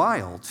that are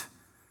wild.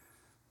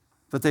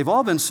 But they've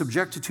all been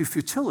subjected to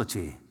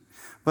futility.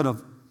 But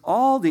of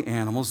all the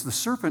animals, the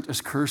serpent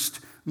is cursed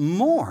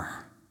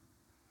more.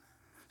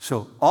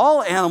 So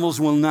all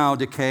animals will now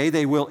decay,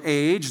 they will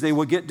age, they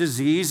will get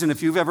disease, and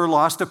if you've ever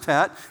lost a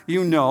pet,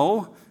 you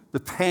know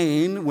the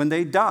pain when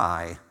they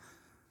die.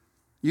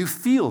 You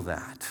feel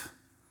that.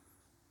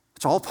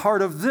 It's all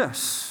part of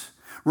this.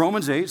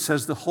 Romans 8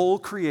 says the whole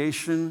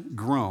creation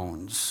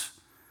groans.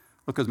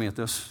 Look with me at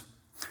this.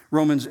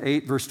 Romans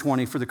 8, verse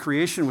 20, for the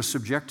creation was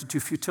subjected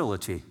to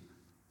futility.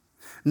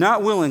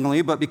 Not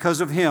willingly, but because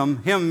of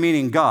him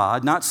meaning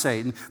God, not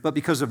Satan, but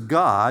because of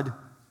God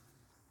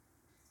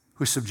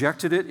who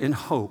subjected it in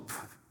hope.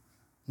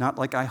 Not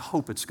like I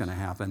hope it's going to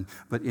happen,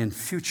 but in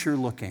future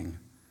looking.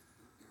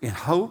 In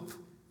hope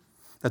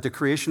that the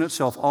creation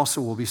itself also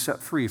will be set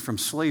free from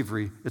its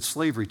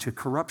slavery to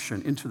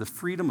corruption, into the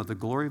freedom of the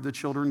glory of the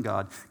children of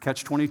God.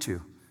 Catch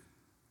 22.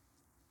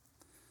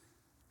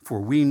 For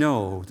we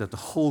know that the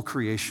whole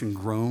creation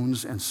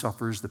groans and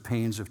suffers the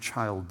pains of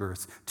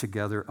childbirth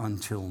together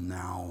until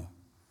now.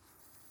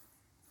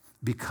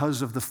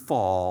 Because of the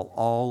fall,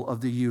 all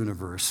of the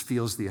universe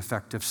feels the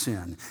effect of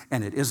sin.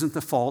 And it isn't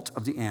the fault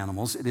of the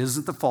animals. It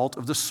isn't the fault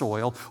of the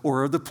soil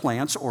or of the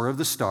plants or of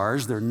the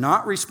stars. They're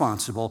not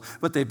responsible,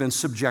 but they've been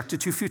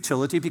subjected to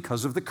futility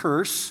because of the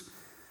curse,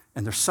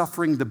 and they're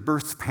suffering the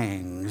birth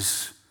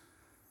pangs.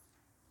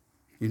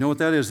 You know what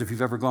that is if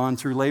you've ever gone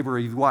through labor or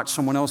you've watched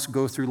someone else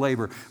go through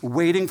labor,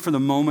 waiting for the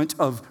moment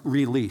of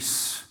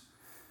release.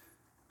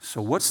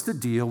 So what's the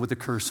deal with the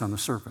curse on the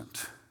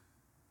serpent?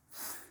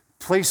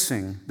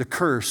 Placing the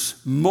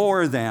curse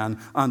more than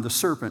on the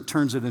serpent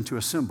turns it into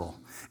a symbol.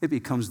 It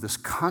becomes this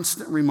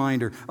constant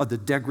reminder of the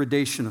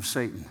degradation of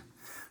Satan.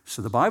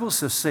 So the Bible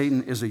says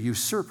Satan is a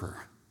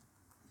usurper.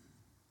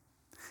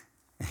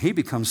 And he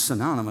becomes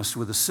synonymous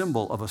with a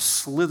symbol of a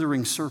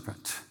slithering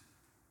serpent.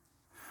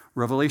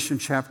 Revelation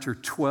chapter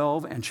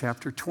 12 and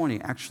chapter 20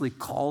 actually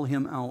call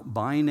him out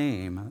by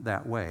name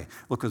that way.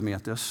 Look with me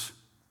at this.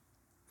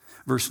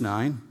 Verse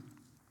 9.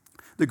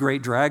 The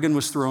great dragon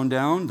was thrown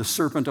down, the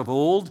serpent of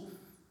old,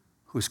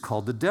 who is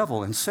called the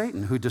devil and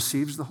Satan, who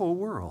deceives the whole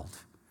world.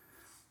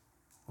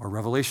 Or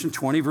Revelation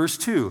 20, verse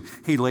 2.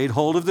 He laid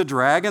hold of the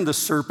dragon, the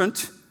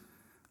serpent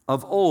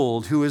of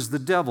old, who is the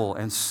devil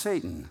and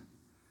Satan.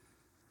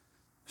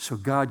 So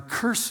God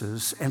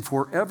curses, and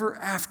forever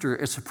after,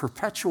 it's a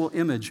perpetual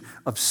image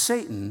of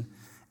Satan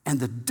and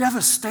the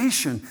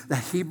devastation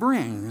that he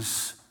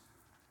brings.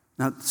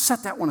 Now,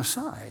 set that one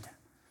aside.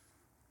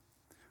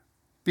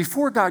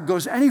 Before God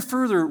goes any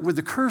further with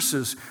the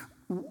curses,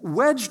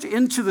 wedged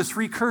into the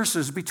three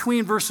curses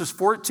between verses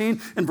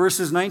 14 and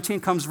verses 19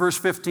 comes verse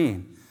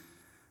 15.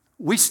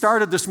 We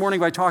started this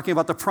morning by talking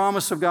about the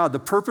promise of God, the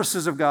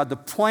purposes of God, the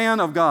plan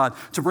of God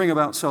to bring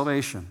about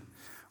salvation.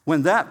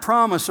 When that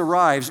promise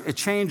arrives, it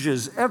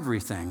changes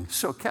everything.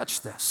 So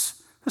catch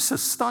this. This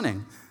is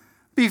stunning.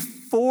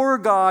 Before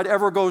God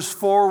ever goes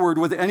forward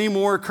with any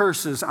more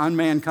curses on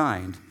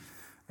mankind,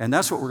 and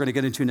that's what we're going to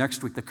get into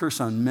next week, the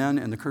curse on men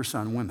and the curse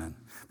on women.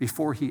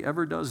 Before he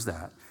ever does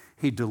that,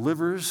 he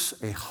delivers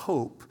a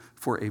hope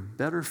for a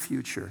better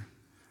future.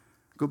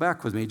 Go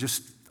back with me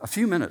just a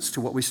few minutes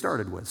to what we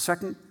started with.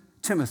 2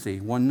 Timothy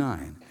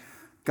 1:9.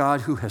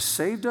 God who has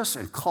saved us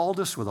and called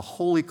us with a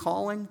holy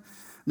calling,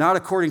 not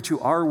according to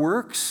our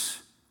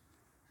works,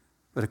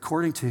 but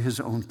according to his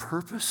own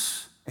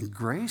purpose and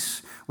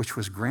grace, which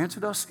was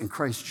granted us in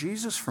Christ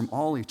Jesus from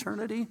all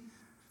eternity.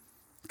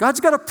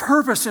 God's got a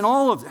purpose in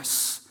all of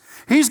this.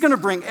 He's going to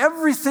bring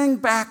everything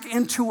back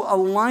into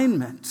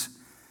alignment.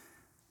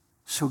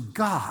 So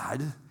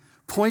God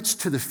points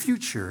to the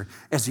future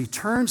as he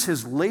turns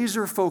his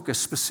laser focus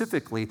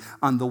specifically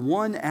on the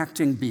one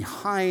acting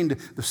behind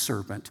the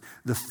serpent,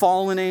 the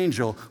fallen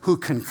angel who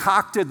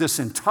concocted this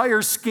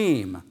entire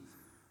scheme.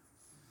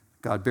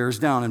 God bears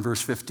down in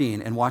verse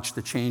 15, and watch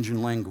the change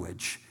in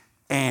language.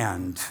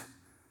 And.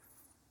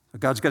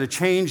 God's got to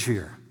change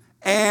here.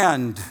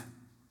 And.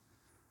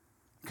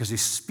 Because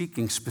he's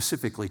speaking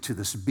specifically to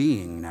this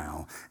being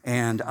now.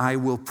 And I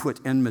will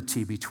put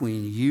enmity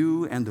between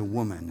you and the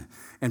woman,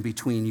 and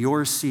between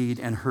your seed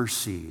and her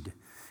seed.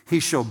 He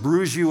shall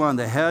bruise you on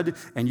the head,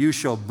 and you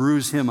shall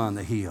bruise him on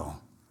the heel.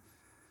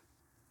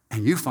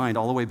 And you find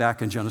all the way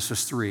back in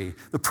Genesis 3,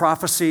 the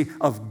prophecy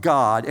of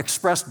God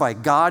expressed by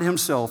God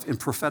himself in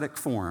prophetic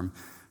form.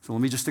 So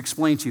let me just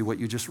explain to you what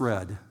you just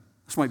read.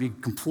 This might be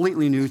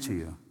completely new to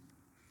you.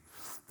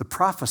 The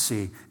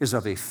prophecy is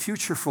of a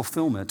future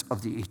fulfillment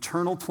of the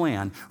eternal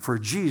plan for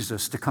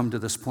Jesus to come to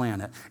this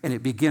planet. And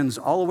it begins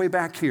all the way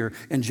back here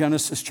in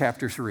Genesis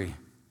chapter 3.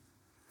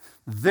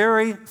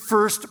 Very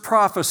first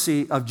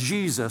prophecy of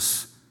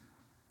Jesus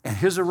and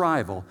his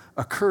arrival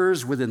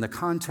occurs within the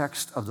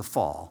context of the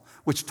fall,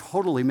 which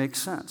totally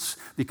makes sense,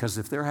 because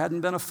if there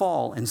hadn't been a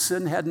fall and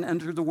sin hadn't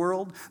entered the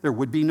world, there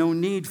would be no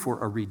need for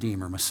a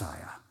Redeemer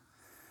Messiah.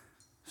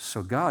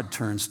 So God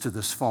turns to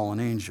this fallen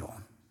angel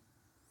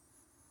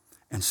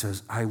and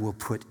says, I will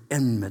put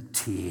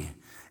enmity.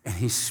 And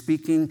he's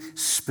speaking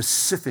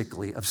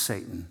specifically of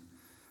Satan.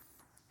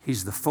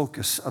 He's the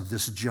focus of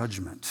this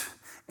judgment.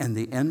 And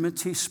the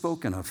enmity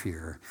spoken of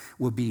here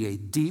will be a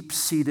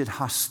deep-seated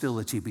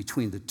hostility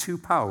between the two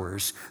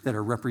powers that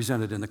are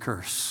represented in the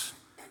curse.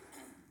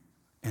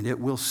 And it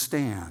will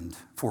stand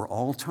for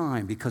all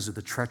time because of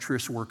the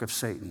treacherous work of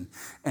Satan.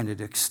 And it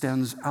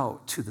extends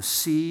out to the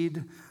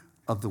seed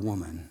of the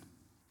woman.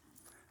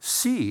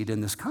 Seed,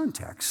 in this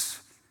context,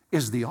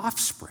 is the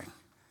offspring.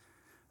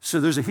 So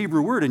there's a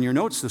Hebrew word in your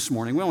notes this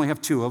morning. We only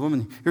have 2 of them,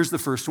 and here's the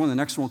first one. The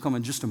next one will come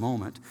in just a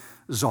moment.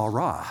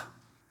 Zarah.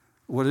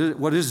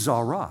 What is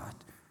Zarah?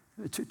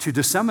 To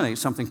disseminate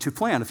something, to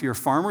plant. If you're a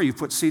farmer, you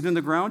put seed in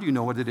the ground, you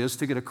know what it is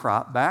to get a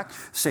crop back.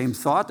 Same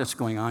thought that's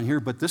going on here,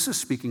 but this is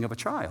speaking of a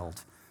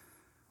child.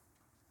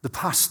 The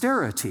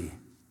posterity.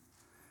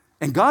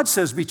 And God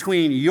says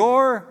between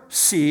your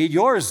seed,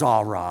 your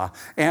Zarah,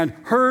 and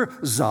her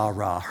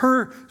Zarah,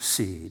 her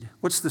seed.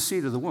 What's the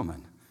seed of the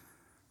woman?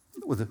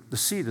 Well, the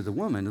seed of the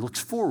woman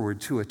looks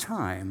forward to a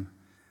time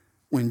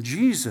when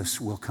Jesus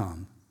will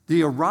come,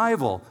 the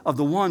arrival of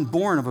the one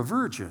born of a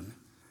virgin.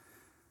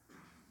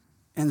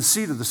 And the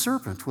seed of the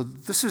serpent, well,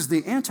 this is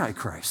the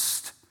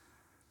Antichrist.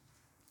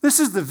 This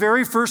is the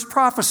very first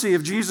prophecy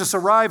of Jesus'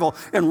 arrival,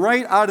 and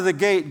right out of the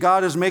gate,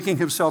 God is making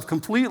himself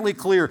completely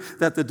clear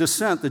that the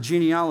descent, the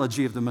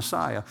genealogy of the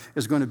Messiah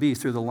is going to be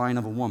through the line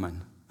of a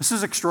woman. This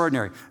is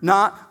extraordinary,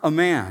 not a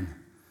man.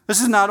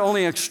 This is not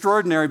only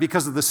extraordinary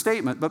because of the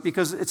statement, but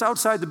because it's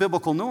outside the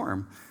biblical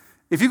norm.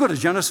 If you go to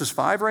Genesis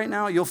 5 right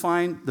now, you'll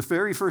find the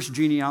very first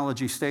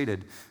genealogy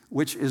stated,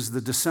 which is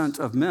the descent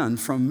of men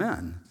from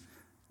men.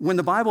 When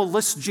the Bible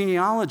lists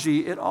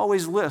genealogy, it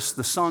always lists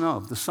the son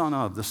of, the son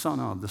of, the son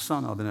of, the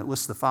son of, and it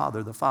lists the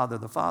father, the father,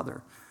 the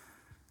father.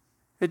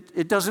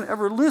 It doesn't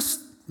ever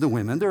list the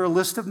women. They're a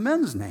list of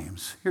men's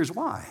names. Here's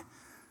why.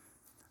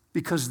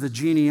 Because the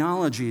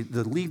genealogy,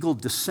 the legal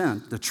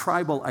descent, the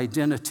tribal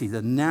identity,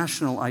 the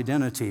national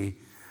identity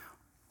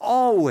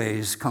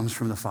always comes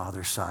from the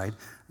father's side,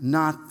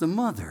 not the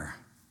mother.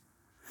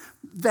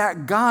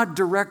 That God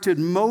directed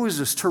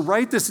Moses to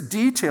write this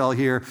detail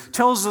here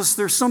tells us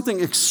there's something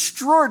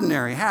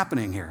extraordinary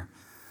happening here.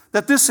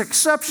 That this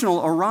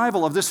exceptional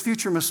arrival of this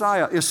future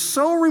Messiah is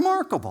so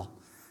remarkable.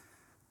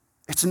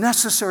 It's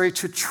necessary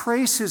to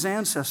trace his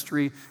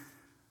ancestry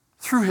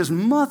through his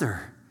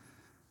mother,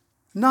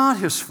 not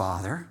his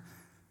father,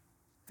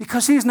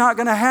 because he's not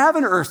going to have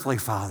an earthly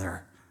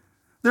father.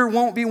 There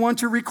won't be one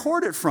to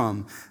record it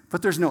from.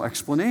 But there's no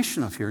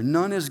explanation of here.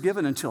 None is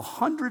given until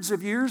hundreds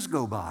of years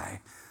go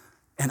by.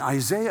 And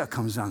Isaiah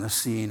comes on the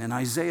scene in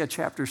Isaiah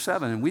chapter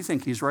 7, and we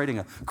think he's writing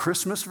a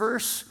Christmas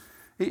verse.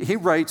 He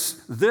writes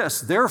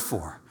this,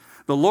 therefore,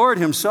 the Lord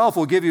himself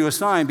will give you a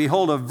sign.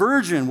 Behold, a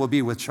virgin will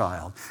be with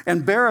child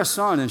and bear a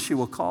son, and she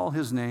will call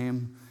his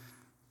name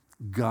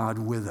God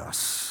with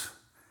us,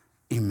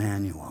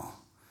 Emmanuel,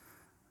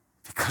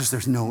 because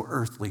there's no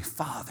earthly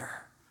father.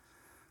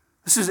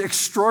 This is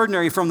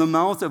extraordinary from the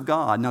mouth of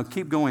God. Now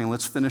keep going.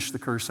 Let's finish the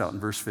curse out in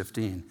verse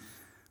 15.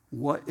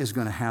 What is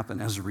going to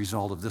happen as a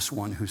result of this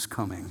one who's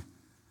coming?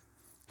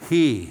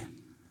 He,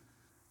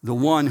 the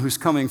one who's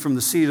coming from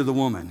the seed of the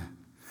woman,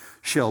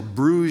 shall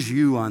bruise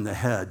you on the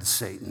head,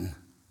 Satan,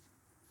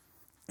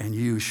 and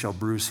you shall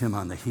bruise him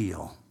on the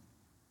heel.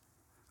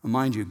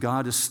 Mind you,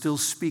 God is still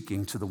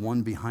speaking to the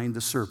one behind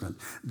the serpent,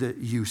 the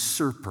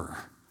usurper,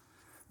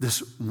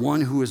 this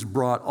one who has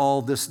brought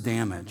all this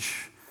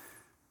damage.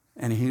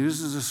 And he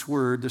uses this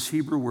word, this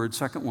Hebrew word,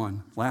 second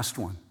one, last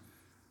one,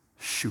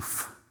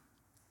 shuf.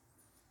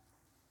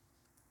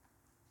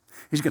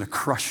 He's going to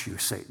crush you,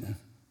 Satan.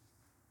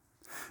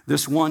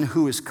 This one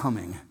who is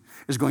coming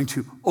is going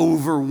to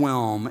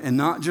overwhelm and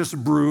not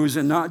just bruise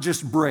and not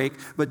just break,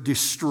 but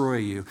destroy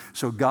you.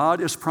 So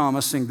God is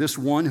promising this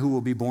one who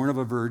will be born of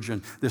a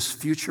virgin, this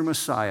future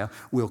Messiah,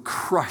 will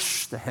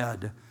crush the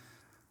head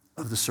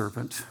of the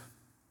serpent.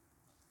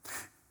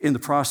 In the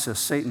process,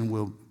 Satan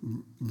will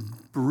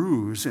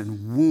bruise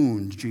and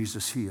wound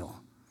Jesus'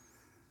 heel.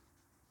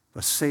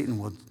 But Satan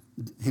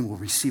will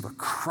receive a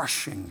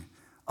crushing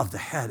of the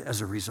head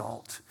as a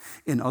result.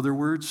 In other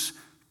words,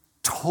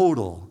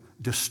 total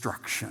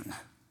destruction.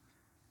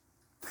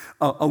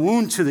 A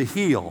wound to the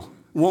heel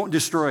won't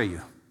destroy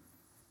you,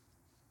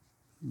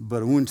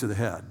 but a wound to the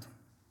head,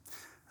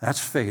 that's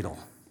fatal.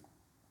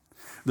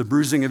 The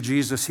bruising of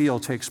Jesus' heel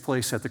takes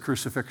place at the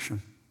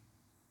crucifixion.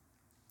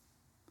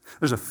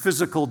 There's a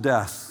physical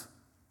death.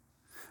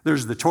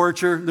 There's the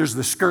torture, there's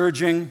the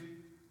scourging,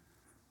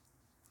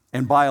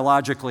 and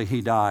biologically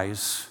he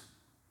dies.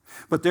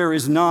 But there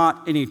is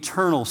not an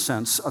eternal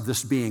sense of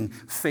this being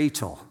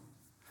fatal.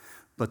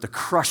 But the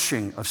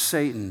crushing of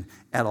Satan,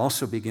 that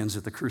also begins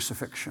at the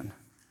crucifixion.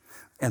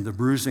 And the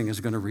bruising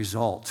is going to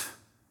result.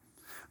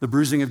 The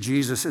bruising of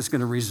Jesus is going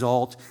to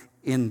result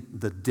in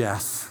the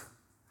death.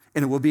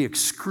 And it will be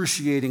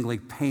excruciatingly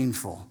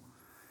painful.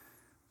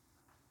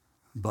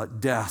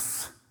 But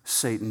death,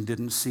 Satan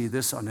didn't see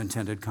this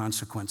unintended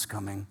consequence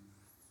coming.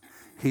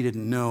 He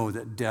didn't know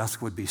that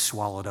death would be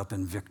swallowed up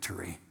in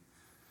victory.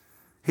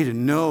 He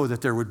didn't know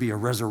that there would be a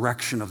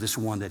resurrection of this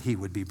one that he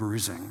would be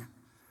bruising.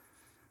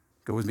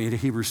 Go with me to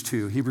Hebrews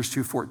 2. Hebrews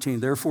 2:14.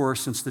 Therefore,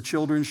 since the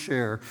children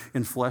share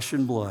in flesh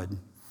and blood,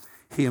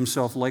 he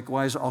himself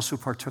likewise also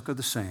partook of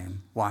the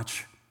same.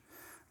 Watch.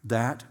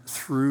 That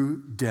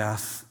through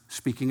death,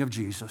 speaking of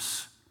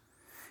Jesus,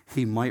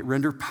 he might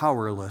render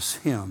powerless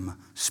him,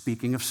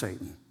 speaking of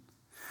Satan,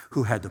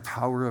 who had the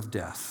power of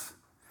death,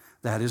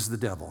 that is the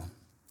devil,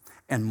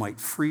 and might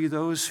free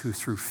those who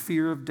through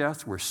fear of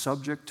death were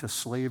subject to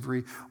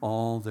slavery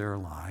all their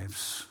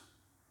lives.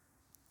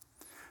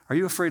 Are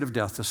you afraid of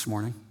death this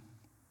morning?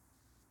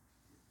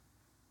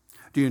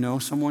 Do you know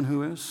someone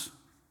who is?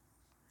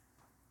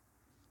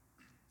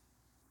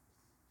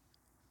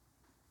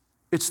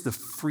 It's the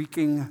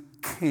freaking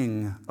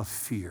king of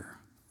fear.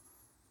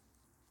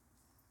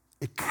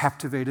 It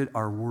captivated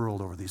our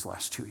world over these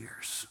last 2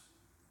 years.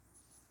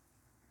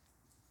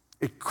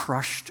 It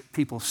crushed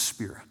people's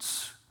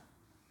spirits.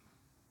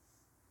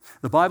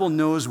 The Bible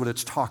knows what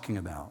it's talking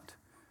about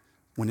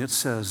when it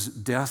says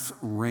death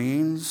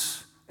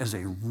reigns as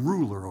a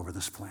ruler over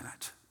this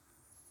planet.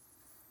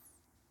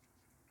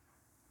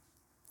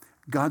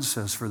 God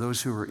says, for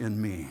those who are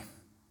in me,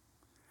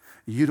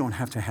 you don't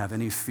have to have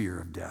any fear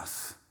of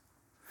death.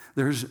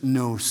 There's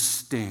no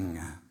sting,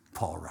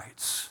 Paul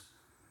writes.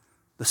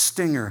 The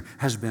stinger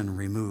has been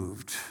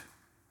removed.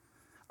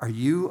 Are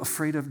you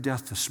afraid of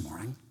death this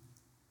morning?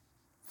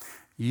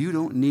 You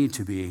don't need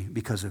to be,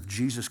 because of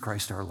Jesus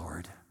Christ our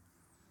Lord.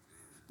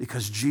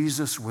 Because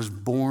Jesus was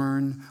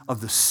born of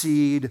the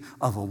seed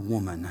of a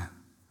woman,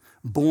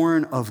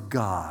 born of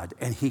God,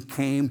 and he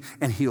came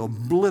and he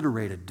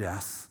obliterated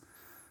death.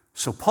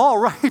 So Paul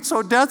writes,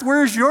 oh, death,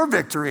 where's your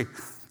victory?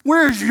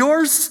 Where's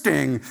your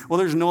sting? Well,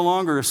 there's no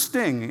longer a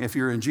sting if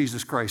you're in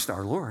Jesus Christ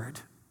our Lord.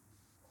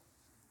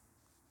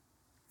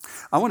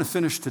 I want to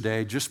finish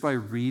today just by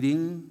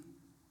reading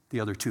the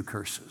other two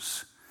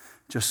curses,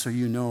 just so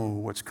you know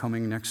what's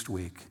coming next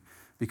week.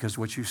 Because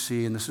what you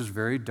see, and this is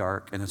very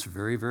dark and it's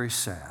very, very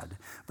sad,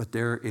 but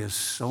there is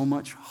so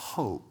much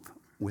hope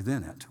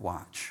within it.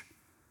 Watch.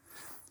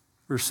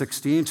 Verse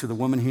 16, to the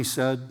woman he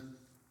said,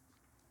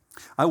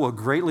 I will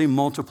greatly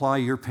multiply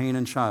your pain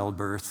in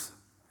childbirth.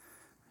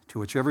 To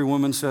which every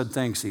woman said,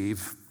 thanks,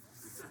 Eve.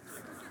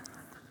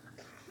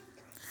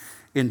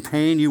 In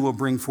pain you will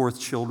bring forth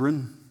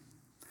children,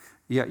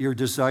 yet your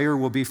desire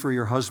will be for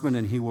your husband,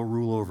 and he will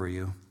rule over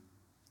you.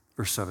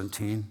 Verse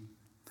 17.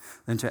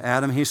 Then to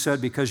Adam he said,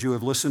 because you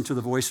have listened to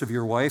the voice of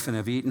your wife and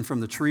have eaten from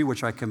the tree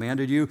which I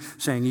commanded you,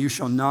 saying, you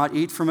shall not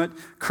eat from it,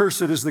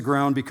 cursed is the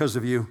ground because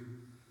of you.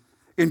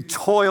 In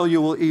toil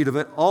you will eat of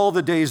it all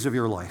the days of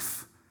your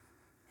life.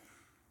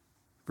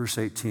 Verse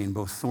 18,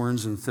 both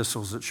thorns and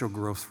thistles it shall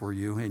grow for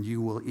you, and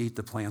you will eat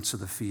the plants of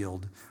the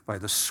field. By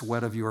the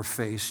sweat of your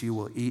face you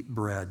will eat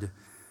bread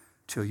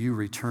till you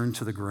return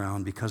to the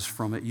ground, because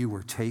from it you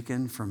were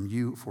taken, for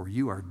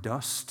you are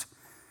dust,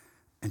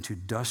 and to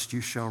dust you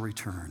shall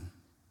return.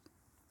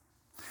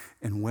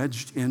 And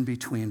wedged in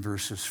between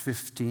verses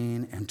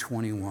 15 and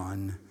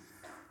 21,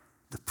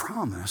 the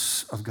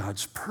promise of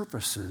God's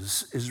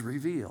purposes is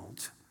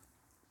revealed.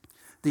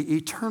 The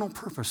eternal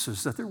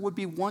purposes, that there would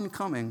be one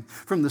coming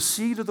from the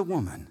seed of the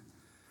woman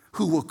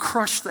who will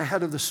crush the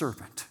head of the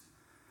serpent.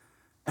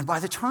 And by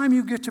the time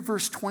you get to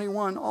verse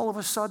 21, all of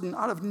a sudden,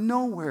 out of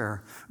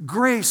nowhere,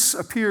 grace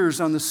appears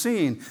on the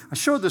scene. I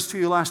showed this to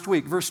you last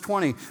week, verse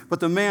 20. But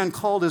the man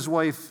called his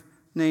wife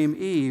name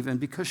Eve, and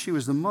because she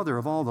was the mother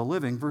of all the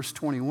living, verse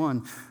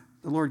 21,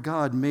 the Lord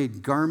God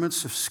made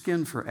garments of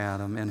skin for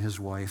Adam and his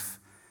wife,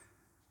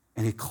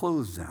 and he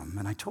clothed them.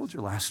 And I told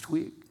you last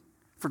week,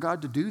 for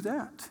God to do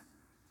that,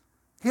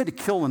 he had to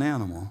kill an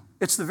animal.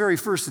 It's the very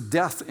first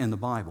death in the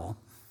Bible.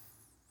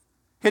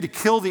 He had to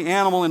kill the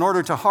animal in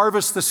order to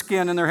harvest the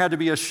skin, and there had to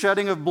be a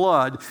shedding of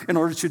blood in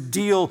order to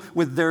deal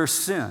with their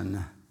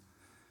sin.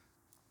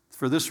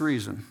 For this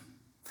reason,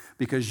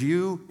 because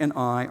you and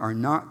I are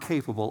not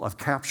capable of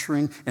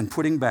capturing and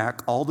putting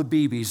back all the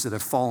BBs that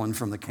have fallen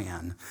from the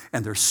can,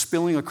 and they're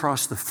spilling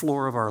across the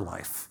floor of our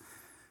life,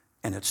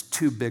 and it's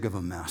too big of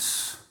a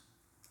mess.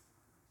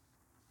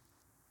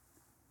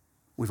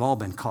 We've all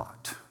been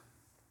caught.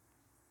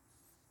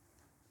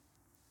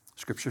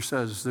 Scripture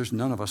says there's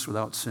none of us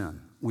without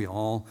sin. We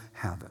all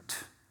have it.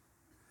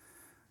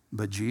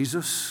 But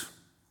Jesus,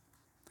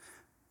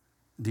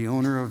 the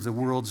owner of the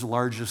world's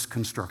largest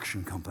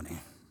construction company,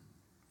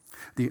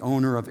 the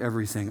owner of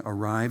everything,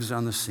 arrives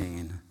on the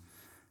scene,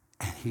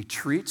 and he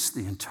treats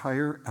the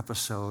entire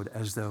episode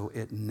as though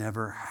it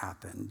never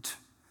happened,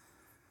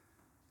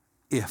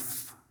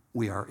 if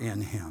we are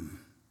in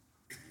him.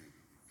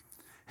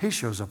 He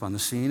shows up on the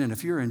scene, and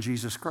if you're in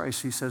Jesus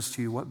Christ, he says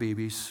to you, what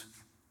babies?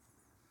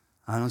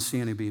 I don't see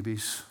any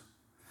babies.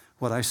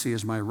 What I see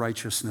is my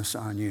righteousness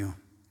on you.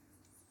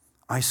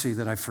 I see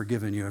that I've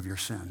forgiven you of your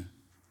sin.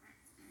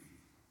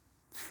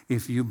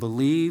 If you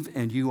believe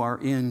and you are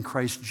in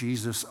Christ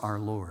Jesus our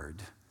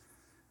Lord,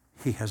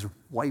 he has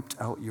wiped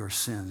out your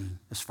sin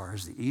as far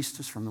as the east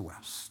is from the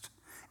west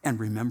and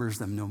remembers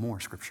them no more,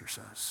 Scripture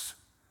says.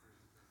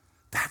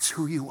 That's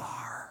who you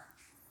are.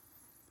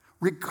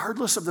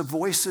 Regardless of the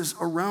voices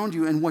around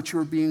you and what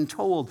you're being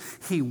told,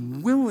 he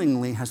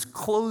willingly has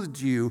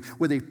clothed you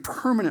with a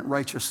permanent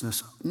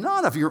righteousness,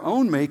 not of your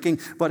own making,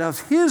 but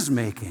of his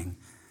making.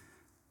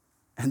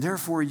 And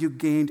therefore, you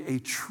gained a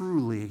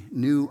truly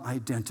new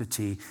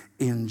identity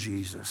in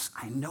Jesus.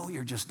 I know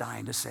you're just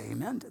dying to say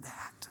amen to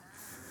that.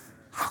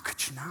 How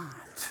could you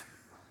not?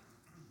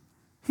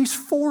 He's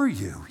for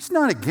you. He's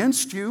not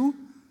against you.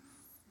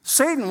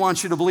 Satan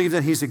wants you to believe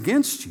that he's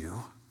against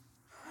you.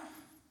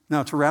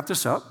 Now, to wrap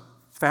this up,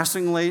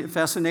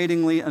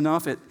 fascinatingly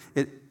enough, it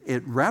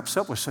it wraps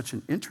up with such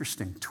an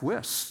interesting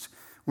twist.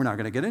 We're not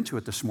going to get into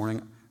it this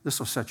morning. This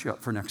will set you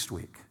up for next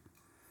week.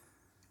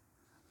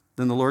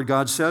 Then the Lord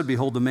God said,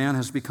 behold, the man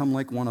has become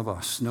like one of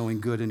us,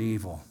 knowing good and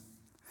evil.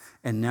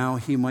 And now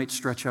he might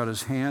stretch out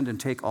his hand and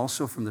take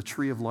also from the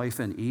tree of life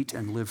and eat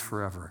and live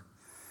forever.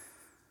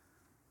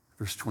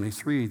 Verse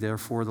 23,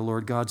 therefore the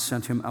Lord God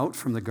sent him out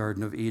from the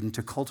Garden of Eden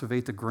to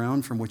cultivate the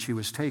ground from which he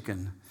was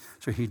taken.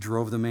 So he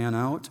drove the man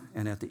out,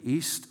 and at the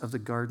east of the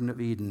Garden of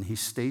Eden he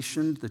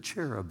stationed the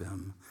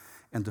cherubim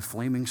and the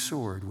flaming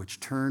sword, which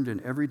turned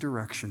in every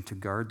direction to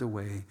guard the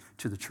way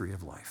to the tree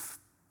of life.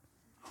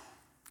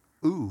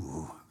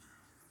 Ooh,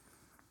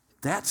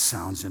 that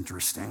sounds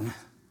interesting.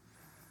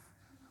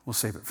 We'll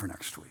save it for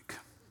next week.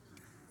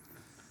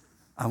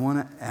 I want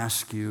to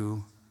ask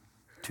you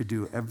to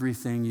do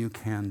everything you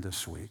can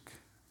this week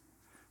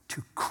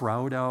to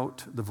crowd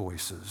out the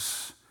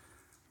voices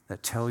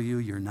that tell you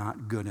you're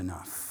not good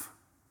enough,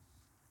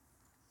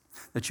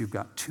 that you've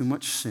got too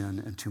much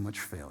sin and too much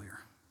failure.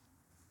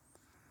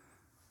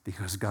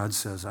 Because God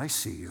says, I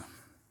see you,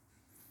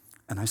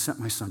 and I sent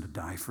my son to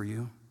die for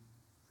you,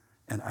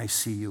 and I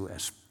see you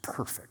as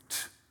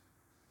perfect,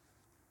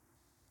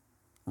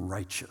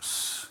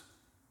 righteous,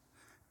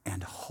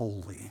 and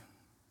holy.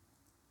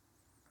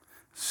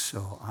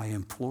 So I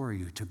implore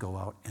you to go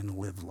out and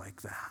live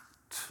like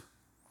that.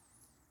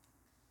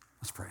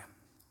 Let's pray.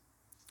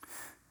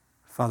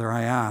 Father,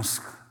 I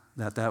ask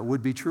that that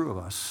would be true of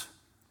us.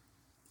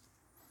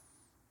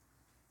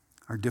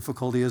 Our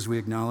difficulty, as we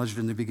acknowledged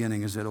in the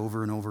beginning, is that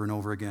over and over and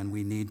over again,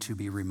 we need to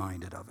be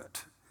reminded of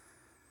it.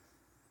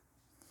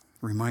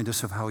 Remind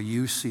us of how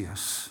you see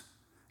us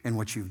and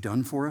what you've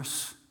done for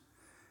us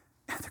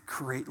and the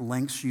great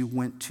lengths you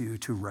went to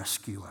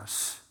rescue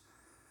us.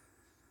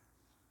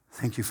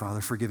 Thank you,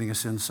 Father, for giving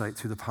us insight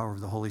through the power of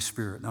the Holy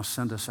Spirit. Now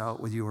send us out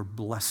with your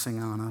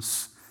blessing on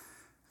us.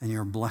 And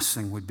your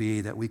blessing would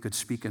be that we could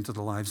speak into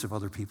the lives of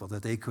other people,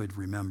 that they could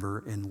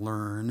remember and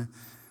learn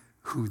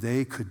who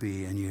they could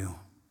be in you.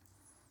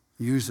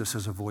 Use us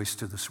as a voice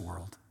to this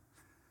world.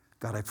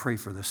 God, I pray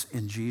for this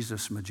in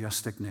Jesus'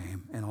 majestic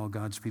name. And all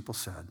God's people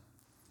said,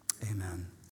 amen.